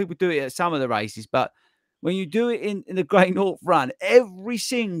know some people do it at some of the races, but when you do it in the Great North Run, every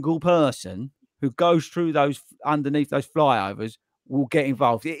single person who goes through those underneath those flyovers will get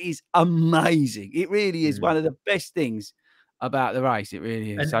involved. It is amazing. It really is one of the best things about the race. It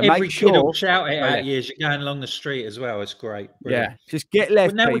really is. And so every make kid sure will shout it at you as you're going along the street as well. It's great. Brilliant. Yeah, just get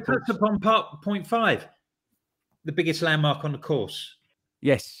left. But now people. we touched upon point 5, the biggest landmark on the course.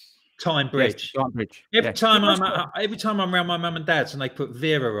 Yes. Tyne Bridge. Yes, Tyne Bridge. Every time I'm around my mum and dad's and they put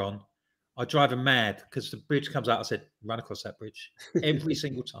Vera on, I drive them mad because the bridge comes out. I said, run across that bridge every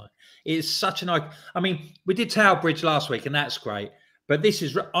single time. It's such an I mean, we did Tower Bridge last week and that's great. But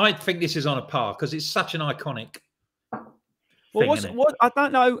I think this is on a par because it's such an iconic Well, thing, what I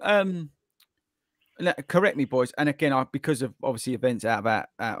don't know. Correct me, boys. And again, because of obviously events out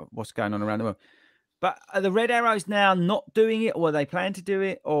what's going on around the world. But are the Red Arrows now not doing it, or are they planning to do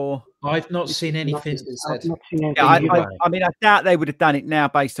it? Or I've not seen anything. I mean, I doubt they would have done it now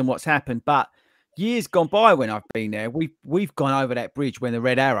based on what's happened. But years gone by when I've been there, we've gone over that bridge when the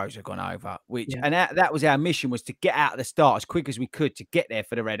Red Arrows have gone over. And that was our mission, was to get out of the start as quick as we could to get there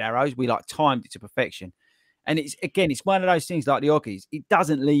for the Red Arrows. We timed it to perfection. And it's one of those things like the Oggies. It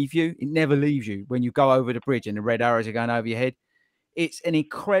doesn't leave you. It never leaves you when you go over the bridge and the Red Arrows are going over your head. It's an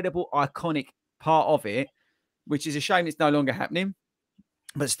incredible, iconic part of it, which is a shame it's no longer happening.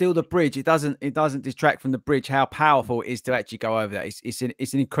 But still, the bridge, it doesn't detract from the bridge how powerful it is to actually go over that. It's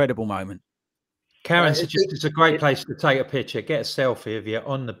an incredible moment. Karen suggests it's a great place to take a picture, get a selfie of you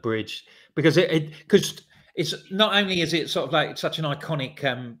on the bridge, because it's not only is it sort of like such an iconic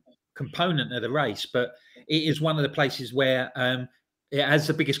component of the race, but it is one of the places where it has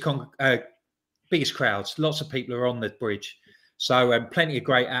the biggest crowds. Lots of people are on the bridge, so plenty of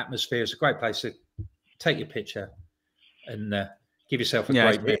great atmosphere. It's a great place to take your picture and give yourself a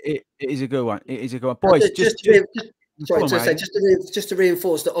great. It is a good one. It is a good one, boys. Just to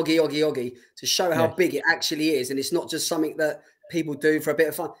reinforce the Oggy to show how big it actually is, and it's not just something that people do for a bit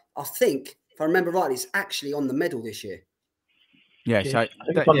of fun. I think, if I remember right, it's actually on the medal this year. Yeah, so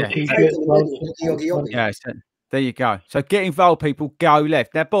there you go. So get involved, people. Go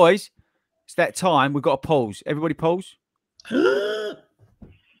left. Now, boys, it's that time. We've got to pause. Everybody pause.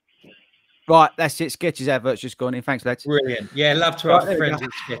 Right, that's it. Sketches adverts just gone in. Thanks, lads. Brilliant. Yeah, love to have friends at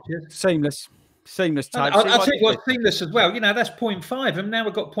Sketches. Seamless type. I'll tell you what's seamless as well. You know, that's 0.5, and now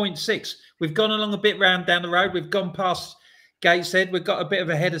we've got 0.6. We've gone along a bit round down the road. We've gone past Gateshead. We've got a bit of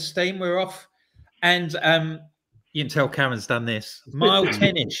a head of steam. We're off And you can tell Karen's done this. Mile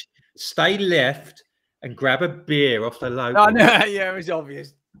 10-ish. Stay left and grab a beer off the local. Oh, no, yeah, it was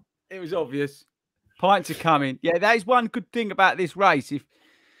obvious. It was obvious. Pints are coming. Yeah, that is one good thing about this race. If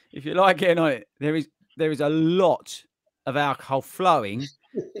you like getting on it, there is a lot of alcohol flowing,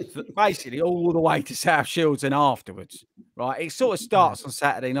 basically all the way to South Shields and afterwards. Right, it sort of starts on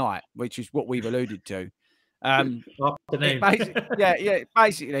Saturday night, which is what we've alluded to. Afternoon.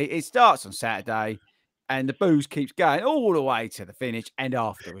 Basically, it starts on Saturday, and the booze keeps going all the way to the finish and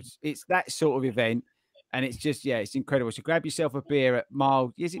afterwards. It's that sort of event, and it's just it's incredible. So grab yourself a beer at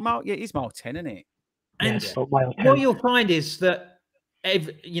mile. Is it mile? Yeah, it's mile 10, isn't it? And what you'll find is that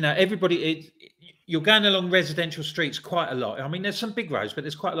everybody. You're going along residential streets quite a lot. I mean, there's some big roads, but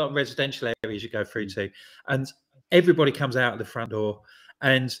there's quite a lot of residential areas you go through to, and everybody comes out of the front door,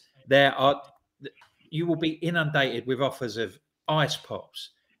 and you will be inundated with offers of ice pops,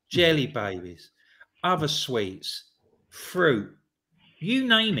 jelly babies, other sweets, fruit, you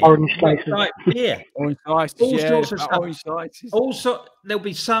name it. Orange slices. Like beer. Orange slices, All sorts of stuff. Orange slices. Also, there'll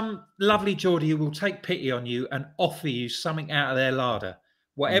be some lovely Geordie who will take pity on you and offer something out of their larder.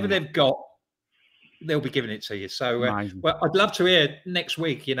 Whatever they've got, they'll be giving it to you. So, well, I'd love to hear next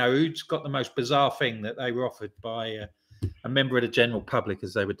week, who's got the most bizarre thing that they were offered by a member of the general public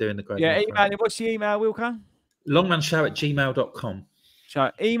as they were doing the Great North Run. What's the email, Wilco? longrunshow@gmail.com.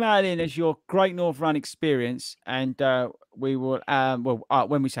 So email in as your Great North Run experience, and we will.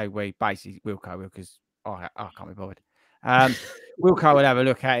 When we say we, basically Wilco will, because I can't be bothered. Wilco will have a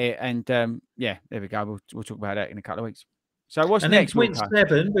look at it, and there we go. We'll talk about that in a couple of weeks. So what's next? Point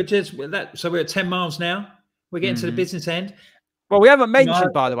 7, which is that. So we're at 10 miles now. We're getting to the business end. Well, we haven't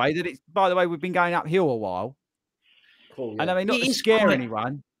mentioned, by the way, that it's. By the way, we've been going uphill a while. Cool. And I mean, not to scare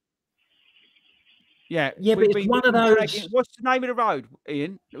anyone. Yeah, but it's one of those. What's the name of the road,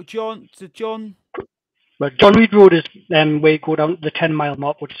 Ian? John. Well, John Reed Road is where you go down to the 10-mile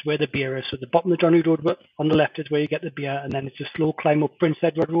mark, which is where the beer is. So the bottom of John Reed Road on the left is where you get the beer, and then it's a slow climb up Prince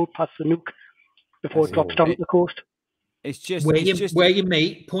Edward Road past the Nook before it drops down to the coast. It's just where you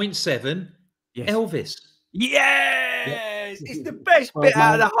meet. Point 7, Elvis. Yes, it's the best bit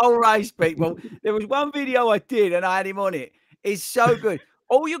out of the whole race, people. There was one video I did, and I had him on it. It's so good.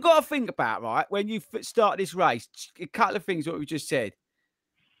 All you got to think about, right, when you start this race, a couple of things, what we just said.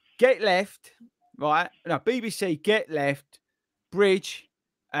 Get left, right? No, BBC, get left, bridge,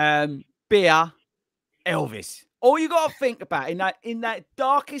 beer, Elvis. All you got to think about in that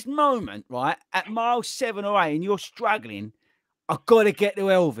darkest moment, right, at mile 7 or 8, and you're struggling, I've got to get to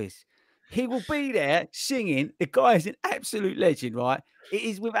Elvis. He will be there singing. The guy is an absolute legend, right? It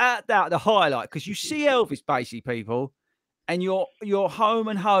is without doubt the highlight, because you see Elvis, basically, people, and you're home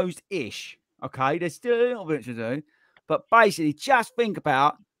and hosed-ish, okay? There's still a little bit to do, but basically, just think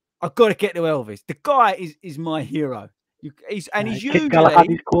about, I've got to get to Elvis. The guy is my hero. He's usually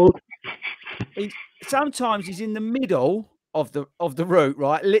sometimes he's in the middle of the route,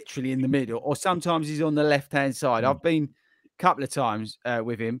 right? Literally in the middle, or sometimes he's on the left-hand side. I've been a couple of times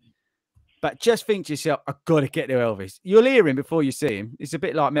with him, but just think to yourself, I've got to get to Elvis. You'll hear him before you see him. It's a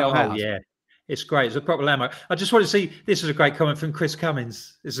bit like Mel House. Yeah. It's great. It's a proper landmark. I just want to see. This is a great comment from Chris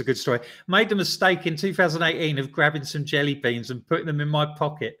Cummins. This is a good story. Made the mistake in 2018 of grabbing some jelly beans and putting them in my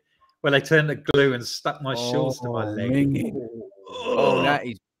pocket, where they turned to glue and stuck my shorts to my leg. Oh, that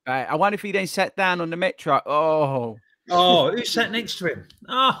is bad. I wonder if he then sat down on the metro. Oh, who sat next to him?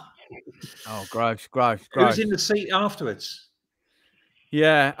 Oh, gross. Who was in the seat afterwards?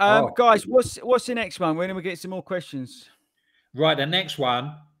 Yeah. Guys, what's the next one? When do we get some more questions? Right, the next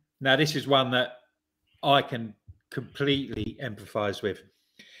one. Now, this is one that I can completely empathise with.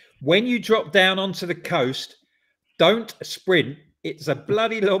 When you drop down onto the coast, don't sprint. It's a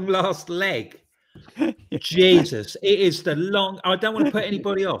bloody long last leg. Jesus, it is the long. I don't want to put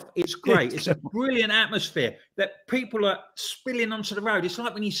anybody off. It's great. It's a brilliant atmosphere that people are spilling onto the road. It's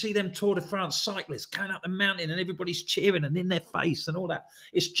like when you see them Tour de France cyclists going up the mountain and everybody's cheering and in their face and all that.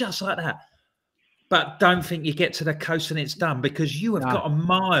 It's just like that. But don't think you get to the coast and it's done, because you have got a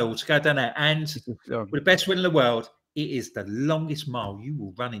mile to go down there. And with the best will in the world, it is the longest mile you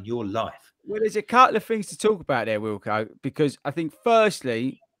will run in your life. Well, there's a couple of things to talk about there, Wilco, because I think,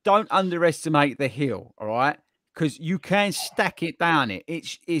 firstly, don't underestimate the hill, all right? Because you can stack it down it.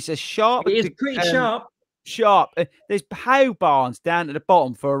 It's a sharp. It is pretty sharp. Sharp. There's hay barns down at the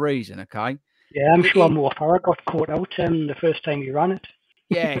bottom for a reason, okay? Yeah, I'm sure Mo Farah got caught out the first time you ran it.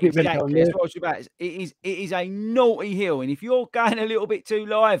 Yeah, exactly. That's what I was about. It is a naughty hill, and if you're going a little bit too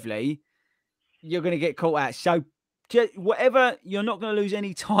lively, you're going to get caught out. So, whatever, you're not going to lose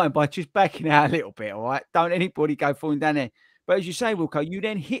any time by just backing out a little bit, all right? Don't anybody go falling down there. But as you say, Wilco, you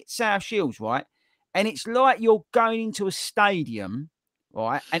then hit South Shields, right? And it's like you're going into a stadium,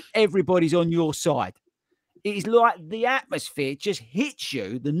 right? And everybody's on your side. It is like the atmosphere just hits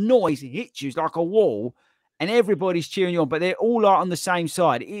you. The noise hits you. It's like a wall. And everybody's cheering you on. But they're all like on the same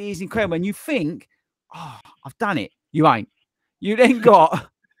side. It is incredible. And you think, oh, I've done it. You ain't. You then got a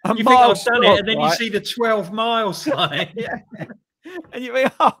You think mile I've done slog, it, and then right? you see the 12-mile sign. Yeah. And you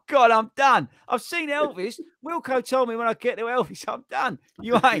think, oh God, I'm done. I've seen Elvis. Wilco told me when I get to Elvis, I'm done.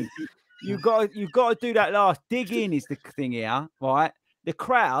 You ain't. You've got to do that last. Dig in is the thing here, right? The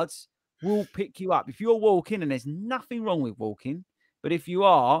crowds will pick you up if you're walking, and there's nothing wrong with walking. But if you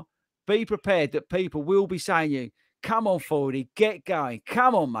are, be prepared that people will be saying you, come on, Fordy, get going.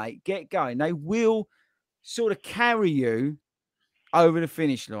 Come on, mate, get going. They will sort of carry you over the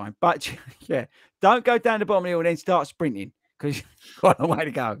finish line. But yeah, don't go down the bottom of the hill and then start sprinting, because you've got a way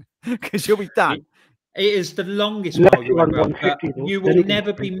to go, because you'll be done. It is the longest mile you ever run, but 150, you will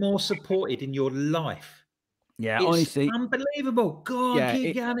never be more supported in your life. Yeah, It's honestly, unbelievable. God, yeah,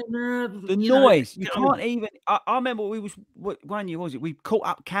 keep going in there. the noise. You can't even. I remember one year was it? We caught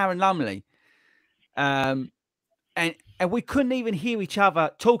up Karen Lumley, and we couldn't even hear each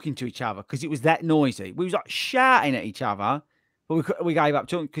other talking to each other because it was that noisy. We was like shouting at each other, but we gave up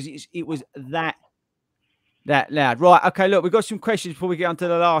talking because it was that loud. Right? Okay. Look, we've got some questions before we get on to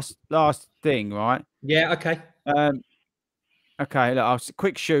the last thing. Right? Yeah. Okay. Okay. Look,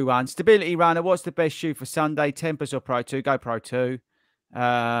 quick shoe one. Stability runner. What's the best shoe for Sunday? Tempest or Pro 2? Go Pro 2.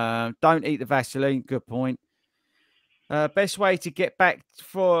 Don't eat the Vaseline. Good point. Best way to get back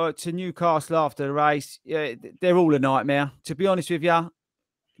to Newcastle after the race? Yeah, they're all a nightmare. To be honest with you,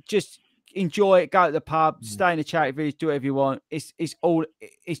 just enjoy it. Go to the pub, stay in the charity village, do whatever you want. It's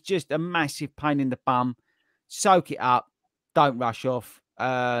just a massive pain in the bum. Soak it up. Don't rush off.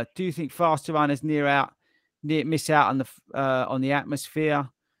 Do you think faster runners miss out on the atmosphere?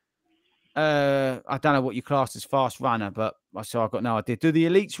 I don't know what you class as fast runner, but so I've got no idea. Do the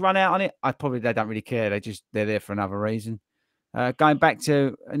elites run out on it? They don't really care. They're there for another reason. Going back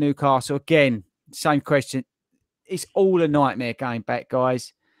to Newcastle again, same question. It's all a nightmare going back,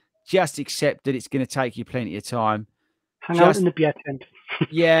 guys. Just accept that it's going to take you plenty of time. Hang out in the beer tent.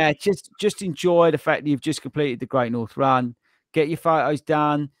 Yeah, just enjoy the fact that you've just completed the Great North Run. Get your photos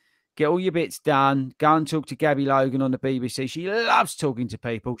done. Get all your bits done. Go and talk to Gabby Logan on the BBC. She loves talking to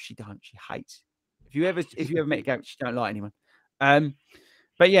people. She hates. If you ever met Gabby, she don't like anyone.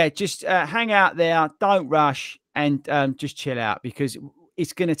 But yeah, just hang out there. Don't rush and just chill out, because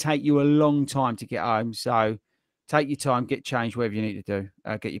it's going to take you a long time to get home. So take your time, get changed, whatever you need to do.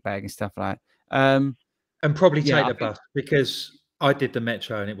 Get your bag and stuff like that. And probably take the bus, because I did the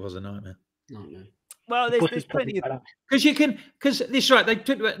metro and it was a nightmare. Well, there's plenty of, because this is right.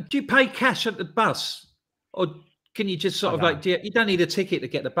 Do you pay cash at the bus, or can you just sort of like you don't need a ticket to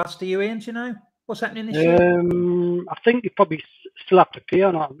get the bus? Do you, Ian? Do you know what's happening this year? I think you probably still have to pay.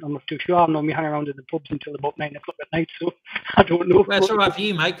 I'm not too sure. I normally hang around in the pubs until about 9 o'clock at night, so I don't know. Well, that's all right for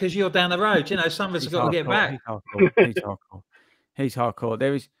you, mate, because you're down the road. You know, some of us have got to get back. He's hardcore.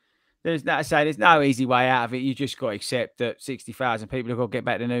 There's no easy way out of it. You just got to accept that 60,000 people have got to get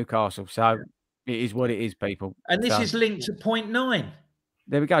back to Newcastle. So it is what it is, people. And this is linked to point 9.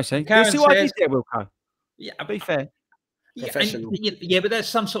 There we go. See, Karen see what I says, did there, Wilco. Yeah, be fair. Yeah, but there's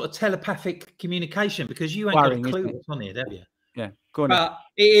some sort of telepathic communication, because you ain't got a clue what's on here, have you? Yeah, go on. But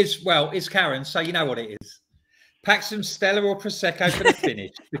it is, it's Karen, so you know what it is. Pack some Stella or Prosecco for the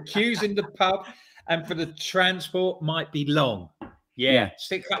finish. The queues in the pub and for the transport might be long. Yeah.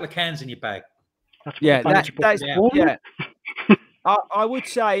 Stick a couple of cans in your bag. That's yeah. I would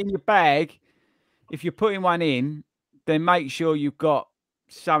say in your bag, if you're putting one in, then make sure you've got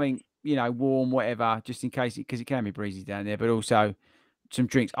something, warm, whatever, just in case, because it can be breezy down there, but also some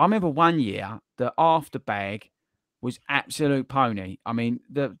drinks. I remember one year the after bag was absolute pony. I mean,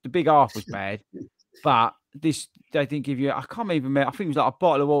 the big half was bad, but this, they didn't give you, I can't even remember, I think it was like a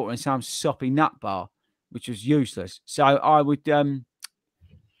bottle of water and some soppy nut bar, which was useless. So I would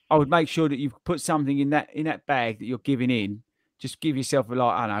make sure that you've put something in that bag that you're giving in. Just give yourself I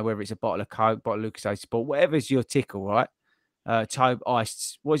don't know, whether it's a bottle of Coke, bottle of Lucozade Sport, whatever's your tickle, right? Tobe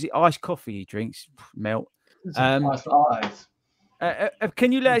iced, was it iced coffee he drinks? Melt. Can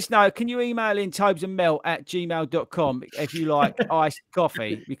you let us know? Can you email in tobesandmelt@gmail.com if you like iced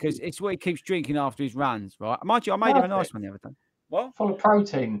coffee, because it's what he keeps drinking after his runs, right? Mind you, I made him a nice one the other day. What? Full of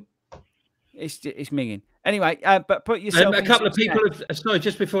protein. It's minging. Anyway, but put yourself. A couple of people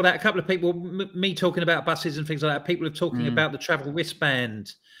just before that, a couple of people, me talking about buses and things like that. People are talking about the travel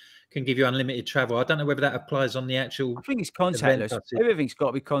wristband can give you unlimited travel. I don't know whether that applies on the actual. I think it's event contactless. buses. Everything's got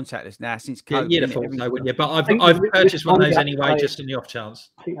to be contactless now since Yeah, COVID. you'd have innit? thought Everything's so, wouldn't got- you? But think I've the purchased one of those wristband anyway, guy- just on the off chance.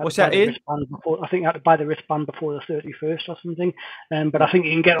 I think I What's had to that, buy the Ian? wristband before. I think I had to buy the wristband before the 31st or something. But I think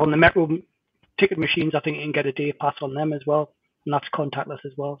you can get on the metro ticket machines. I think you can get a day pass on them as well, and that's contactless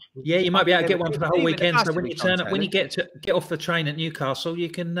as well. So. Yeah, you might be able to get one for the whole Even the weekend. bus So will when be you turn up, when you contactless. get off the train at Newcastle, you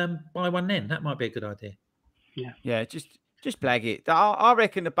can buy one then. That might be a good idea. Yeah, just blag it. I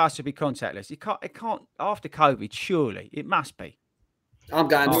reckon the bus will be contactless. It can't after COVID. Surely it must be. I'm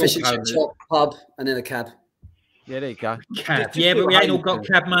going Oh, fish and okay. chip shop, pub, and then a cab. Yeah, there you go. Cab. Just Yeah, do but we what ain't all Hayes got do.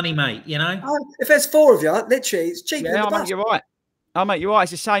 cab money, mate. You know. Oh, if there's 4 of you, literally, it's cheaper than Yeah, the I'll bus. make you right. I'll make you right.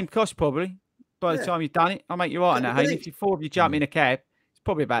 It's the same cost probably. By the Yeah. time you've done it, I'll make you right on that. Hayes. If you 4 of you jump in a cab, it's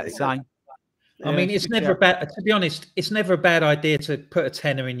probably about the same. I mean, it's never bad. To be honest, it's never a bad idea to put a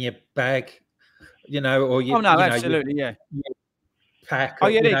tenner in your bag, you know, or you. Oh no, you know, absolutely, yeah. your pack. Oh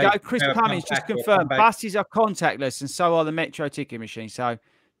yeah, you there you know, go. Chris power Cummings pump just pack or confirmed bag. buses are contactless, and so are the metro ticket machines. So,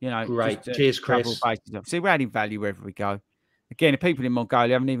 Great. just, Cheers, cover Chris. all bases up. See, we're adding value wherever we go. Again, the people in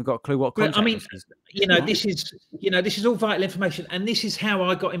Mongolia haven't even got a clue what Well, contactless I mean, is. this is all vital information, and this is how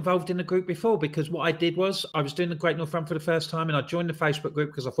I got involved in the group before. Because what I did was I was doing the Great North Run for the first time, and I joined the Facebook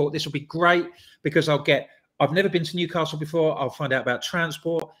group because I thought this will be great because I've never been to Newcastle before. I'll find out about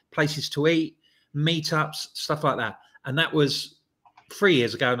transport, places to eat, meetups, stuff like that. And that was 3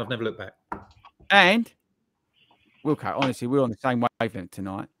 years ago, and I've never looked back. And Wilco, honestly, we're on the same wavelength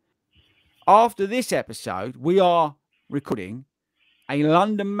tonight. After this episode, we are recording a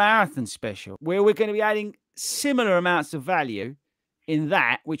London Marathon special where we're going to be adding similar amounts of value in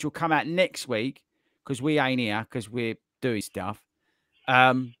that, which will come out next week because we ain't here because we're doing stuff.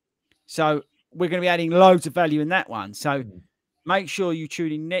 So we're going to be adding loads of value in that one. So make sure you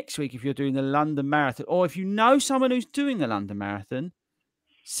tune in next week if you're doing the London Marathon, or if you know someone who's doing the London Marathon,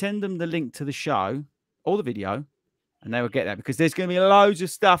 send them the link to the show or the video, and they will get that because there's going to be loads of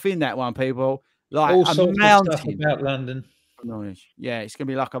stuff in that one, people. Like All a sorts mountain of stuff about London. knowledge. Yeah, it's going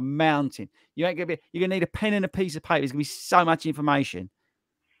to be like a mountain. You're going to need a pen and a piece of paper. There's going to be so much information.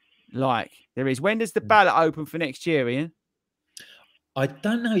 Like there is. When does the ballot open for next year, Ian? I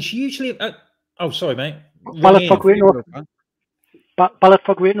don't know. It's usually. Oh, sorry, mate. Ballot for Great North Run.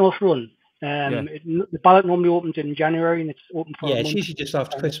 The ballot normally opens in January, and it's open for a month. It's usually just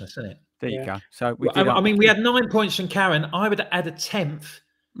after Christmas, isn't it? There you go. So we we had 9 points from Karen. I would add a 10th,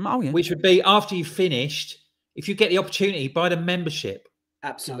 which would be after you've finished. If you get the opportunity, buy the membership.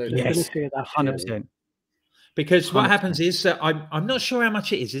 Absolutely. Yes, 100%. Because what happens is that I'm not sure how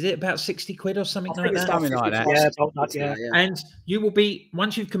much it is. Is it about 60 quid or something like that? Something like that. Yeah, about that. Yeah. And you will be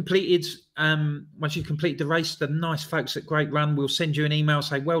once you've completed the race. The nice folks at Great Run will send you an email,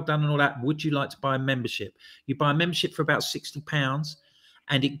 say well done and all that. Would you like to buy a membership? You buy a membership for about £60,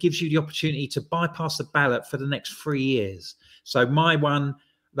 and it gives you the opportunity to bypass the ballot for the next 3 years. So my one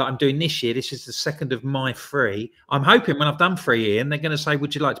that I'm doing this year, this is the second of my 3. I'm hoping when I've done 3 years, they're going to say,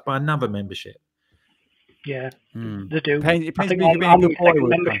 would you like to buy another membership? Yeah, they do. Depends I think if you're I'm being a good boy,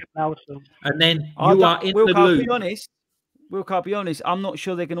 membership now. So. And then you are in the loop. I'll be honest. I'm not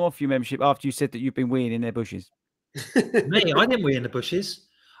sure they're going to offer you membership after you said that you've been weeing in their bushes. Me, I didn't wee in the bushes.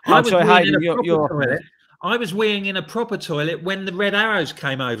 I was weeing in a proper toilet when the Red Arrows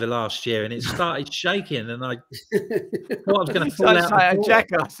came over last year, and it started shaking, and I thought I was going to fall out. Like a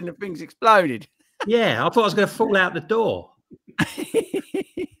jackass, and the thing's exploded. Yeah, I thought I was going to fall out the door.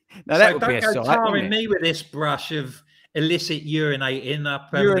 Now that would don't be a go sight, tarring me with this brush of illicit urinating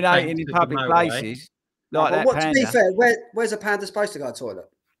up. Urinating in public places. Like that panda. To be fair, where's a panda supposed to go to the toilet?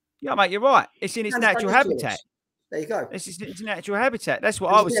 Yeah, mate, you're right. It's in its natural habitat. There you go. It's its natural habitat. That's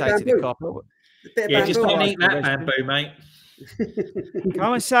what I would say to the cop. Yeah, just don't eat that bamboo, mate.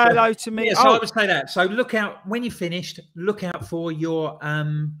 Come and say hello to me. Yeah, so I would say that. So look out when you're finished. Look out for your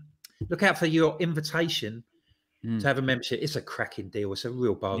invitation to have a membership. It's a cracking deal. It's a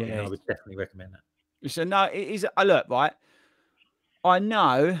real bargain. Yeah. I would definitely recommend that. So no, it is. Look, right. I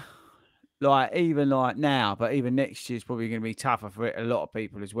know, like even like now, but even next year's probably going to be tougher for a lot of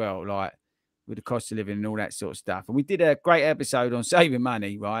people as well. Like with the cost of living and all that sort of stuff. And we did a great episode on saving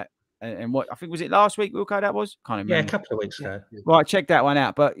money, right? And what I think was it last week, Wilco? That was can't remember. Yeah, a couple of weeks ago. Right, check that one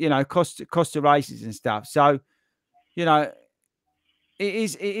out. But cost of races and stuff. So, it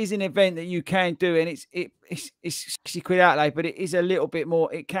is an event that you can do, and it's 60 quid outlay, but it is a little bit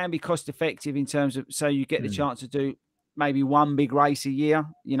more. It can be cost effective in terms of so you get the chance to do maybe one big race a year.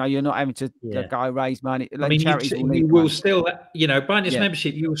 You're not having to go raise money. Like, I mean, you will still, buying this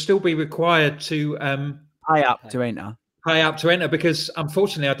membership, you will still be required to pay up to enter. Pay up to enter, because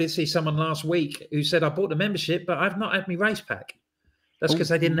unfortunately, I did see someone last week who said I bought the membership, but I've not had my race pack. That's because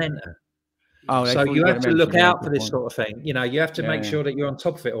they didn't enter. Oh, so you have to look out for this point. sort of thing. You know, you have to make sure that you're on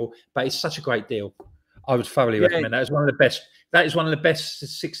top of it all. But it's such a great deal. I would thoroughly recommend that. It's one of the best. That is one of the best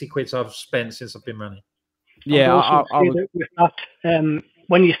 60 quid I've spent since I've been running. Yeah, I would. With that,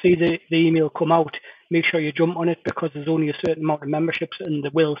 when you see the email come out, make sure you jump on it because there's only a certain amount of memberships and they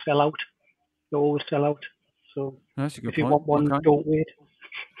will sell out. They always sell out. So that's a good if you want one, don't wait.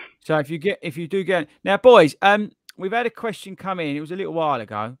 So if you do get now, boys, we've had a question come in. It was a little while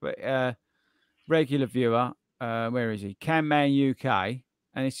ago, but regular viewer, where is he? Camman UK,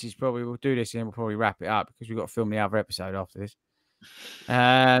 and this is probably we'll do this and we'll probably wrap it up because we've got to film the other episode after this.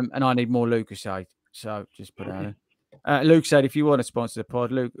 And I need more Lucasade, so just put it out there. Luke said, if you want to sponsor the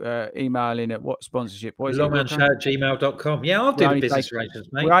pod, Luke, email in at what sponsorship? What is it? Longranshow@gmail.com. Yeah, I'll do the business arrangements,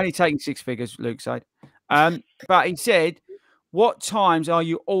 mate. We're only taking 6 figures, Luke said. But he said, what times are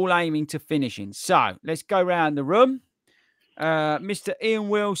you all aiming to finish in? So let's go around the room. Mr. Ian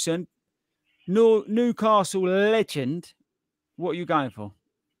Wilson, Newcastle legend. What are you going for?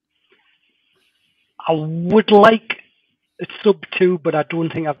 I would like a sub 2, but I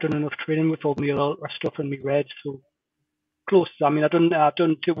don't think I've done enough training with all my other stuff and my red. So close. I mean, I've done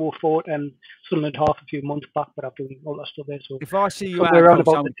 204 and Sunderland half a few months back, but I've done all that stuff there. So if I see you out,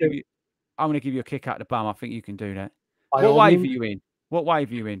 I'm going to give you a kick out the bum. I think you can do that. What wave are you in? What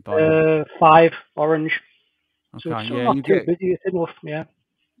wave are you in? By 5 orange. Okay, so yeah, you get busy. It's enough. Yeah.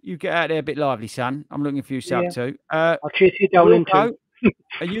 You get out there a bit lively, son. I'm looking for you sub 2. I'll chase you down into.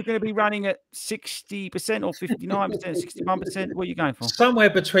 Are you going to be running at 60% or 59%, 61%? What are you going for? Somewhere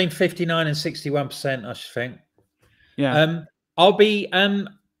between 59 and 61%, I should think. Yeah. I'll be. I'm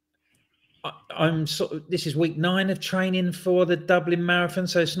sort of. This is week 9 of training for the Dublin Marathon,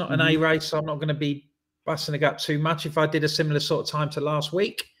 so it's not an A race. So I'm not going to be busting it up too much. If I did a similar sort of time to last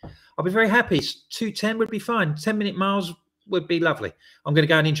week, I'll be very happy. 2:10 would be fine. 10-minute miles would be lovely. I'm going to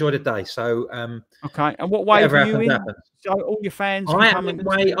go and enjoy the day. So okay. And what wave are you in? So all your fans.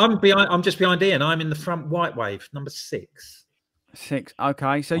 I'm just behind Ian. I'm in the front white wave, number 6. 6.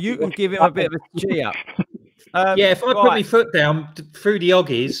 Okay. So you can give him a bit of a G up. Yeah, if I put my foot down through the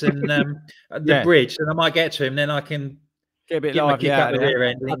Oggies and the bridge, then I might get to him. Then I can get a bit give him a kick up the rear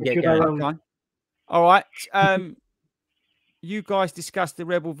end and get going. Okay. All right. You guys discussed the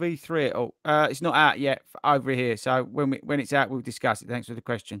Rebel V3 at all. It's not out yet over here. So when it's out, we'll discuss it. Thanks for the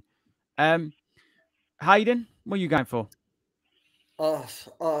question. Hayden, what are you going for?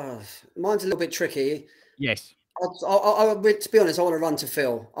 Mine's a little bit tricky. Yes. To be honest, I want to run to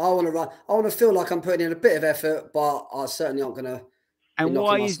feel. I want to feel like I'm putting in a bit of effort, but I certainly aren't going to. And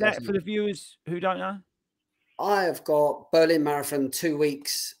why is that for the viewers who don't know? I have got Berlin Marathon 2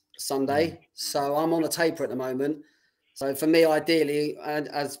 weeks Sunday, so I'm on a taper at the moment. So for me, ideally, and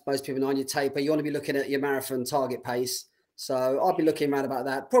as most people know, on your taper, you want to be looking at your marathon target pace. So I'll be looking around about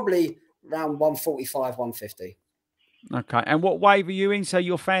that, probably around 145, 150. Okay. And what wave are you in so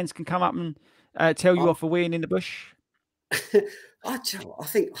your fans can come up and tell you off a win in the bush? I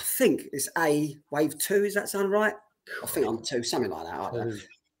think it's A wave 2. Does that sound right? I think I'm 2, something like that.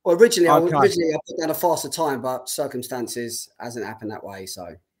 Well, originally I put down a faster time, but circumstances hasn't happened that way. So I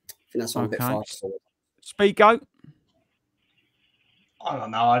think that's one a bit fast forward. Speed goat. I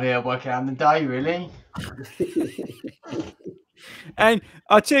got no idea. Work out in the day, really. And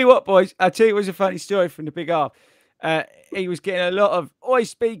I'll tell you what, boys. It was a funny story from the big half. He was getting a lot of "Oi,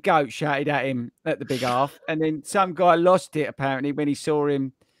 speed goat" shouted at him at the big half, and then some guy lost it apparently when he saw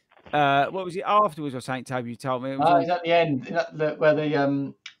him. What was it afterwards or something? Toby, you told me. He's at the end, where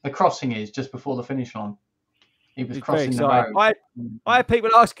the crossing is, just before the finish line. He was crossing the road. I had people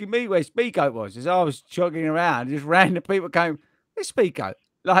asking me where speed goat was as I was jogging around. Just random people going, "Where's speed goat?"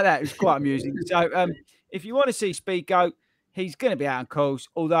 Like that. It was quite amusing. So, if you want to see speed goat, he's going to be out on course,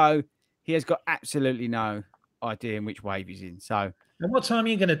 although he has got absolutely no idea in which wave he's in. So, and what time are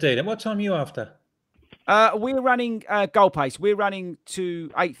you going to do then? What time are you after? We're running goal pace. We're running to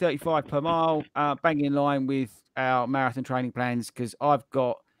 8:35 per mile, bang in line with our marathon training plans because I've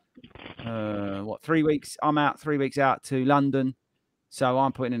got 3 weeks. I'm out 3 weeks out to London, so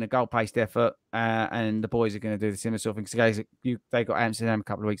I'm putting in a goal paced effort, and the boys are going to do the similar sort of thing. They got Amsterdam a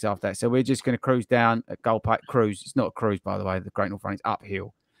couple of weeks after that, so we're just going to cruise down at goal pace. Cruise. It's not a cruise, by the way. The Great North Run is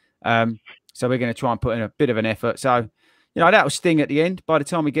uphill. So we're going to try and put in a bit of an effort. So, that'll sting at the end. By the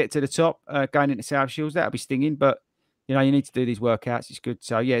time we get to the top, going into South Shields, that'll be stinging. But, you need to do these workouts. It's good.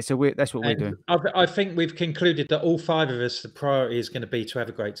 So, yeah, that's what we're doing. I think we've concluded that all 5 of us, the priority is going to be to have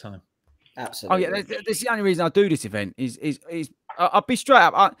a great time. Absolutely. Oh, yeah, that's the only reason I do this event is I'll be straight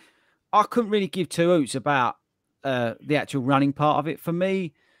up. I couldn't really give 2 hoots about the actual running part of it. For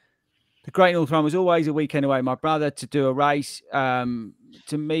me, the Great North Run was always a weekend away. My brother to do a race,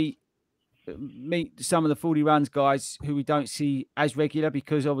 to meet some of the 40 runs guys who we don't see as regular,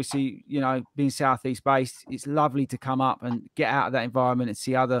 because obviously, you know, being Southeast based, it's lovely to come up and get out of that environment and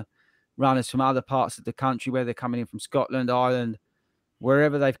see other runners from other parts of the country, where they're coming in from Scotland, Ireland,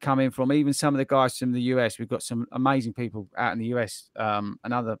 wherever they've come in from. Even some of the guys from the US, we've got some amazing people out in the US and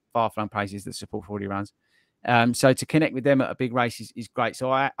other far-flung places that support 40 runs. So to connect with them at a big race is great.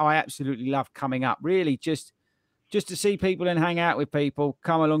 So I absolutely love coming up, really just to see people and hang out with people,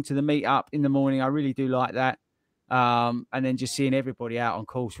 come along to the meet up in the morning. I really do like that. And then just seeing everybody out on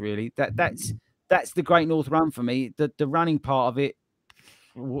course, really. That's the Great North Run for me. The running part of it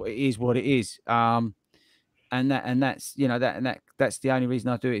is what it is. And that's, you know, that's the only reason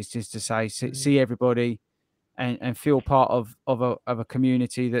I do it, is just to see everybody and feel part of a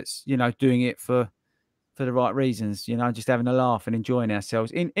community that's, you know, doing it for the right reasons, you know, just having a laugh and enjoying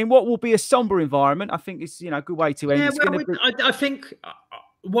ourselves in what will be a somber environment. I think it's, you know, a good way to end. Yeah, well, I think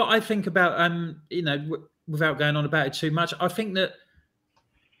what I think about, you know, without going on about it too much, I think that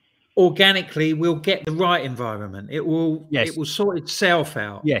organically we'll get the right environment. It will sort itself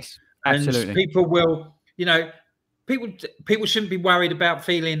out. Yes, absolutely. And people will, you know, people shouldn't be worried about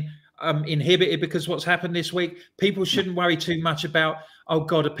feeling inhibited because what's happened this week. People shouldn't worry too much about, oh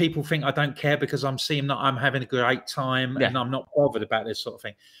God, do people think I don't care because I'm seeing that I'm having a great time and I'm not bothered about this sort of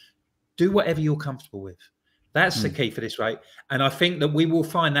thing. Do whatever you're comfortable with. That's the key for this, right? And I think that we will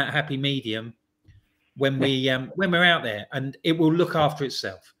find that happy medium when we're out there, and it will look after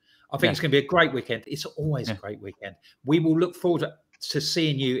itself. I think it's going to be a great weekend. It's always a great weekend. We will look forward to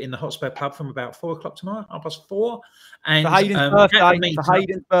seeing you in the Hotspur pub from about 4 o'clock tomorrow, 4:30. And for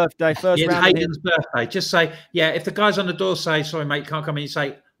Hayden's birthday, first round. Hayden's birthday. Just say, if the guys on the door say, sorry, mate, can't come in, you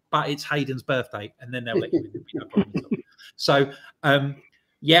say, but it's Hayden's birthday, and then they'll let you in. There'll be no problem at all. So,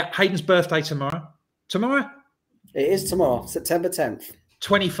 Hayden's birthday tomorrow. Tomorrow? It is tomorrow, September 10th.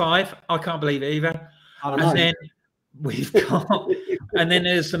 25. I can't believe it either. And then we've got, and then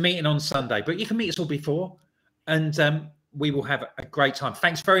there's the meeting on Sunday. But you can meet us all before, and we will have a great time.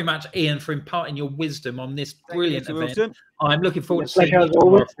 Thanks very much, Ian, for imparting your wisdom on this brilliant event. Wilson. I'm looking forward to seeing you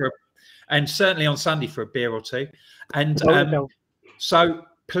tomorrow and certainly on Sunday for a beer or two. And so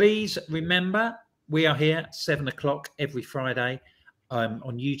please remember, we are here at 7 o'clock every Friday on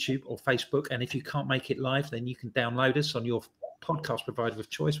YouTube or Facebook. And if you can't make it live, then you can download us on your podcast provider of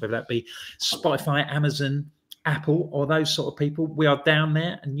choice, whether that be Spotify, Amazon, Apple, or those sort of people. We are down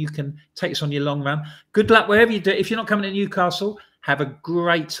there, and you can take us on your long run. Good luck wherever you do. If you're not coming to Newcastle, have a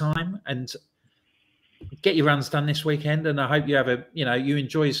great time and get your runs done this weekend. And I hope you have you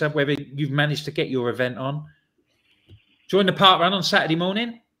enjoy yourself, whether you've managed to get your event on. Join the park run on Saturday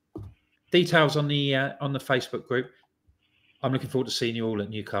morning. Details on the Facebook group. I'm looking forward to seeing you all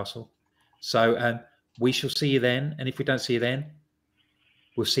at Newcastle. So we shall see you then. And if we don't see you then,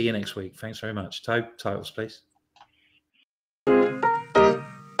 we'll see you next week. Thanks very much. Titles, please.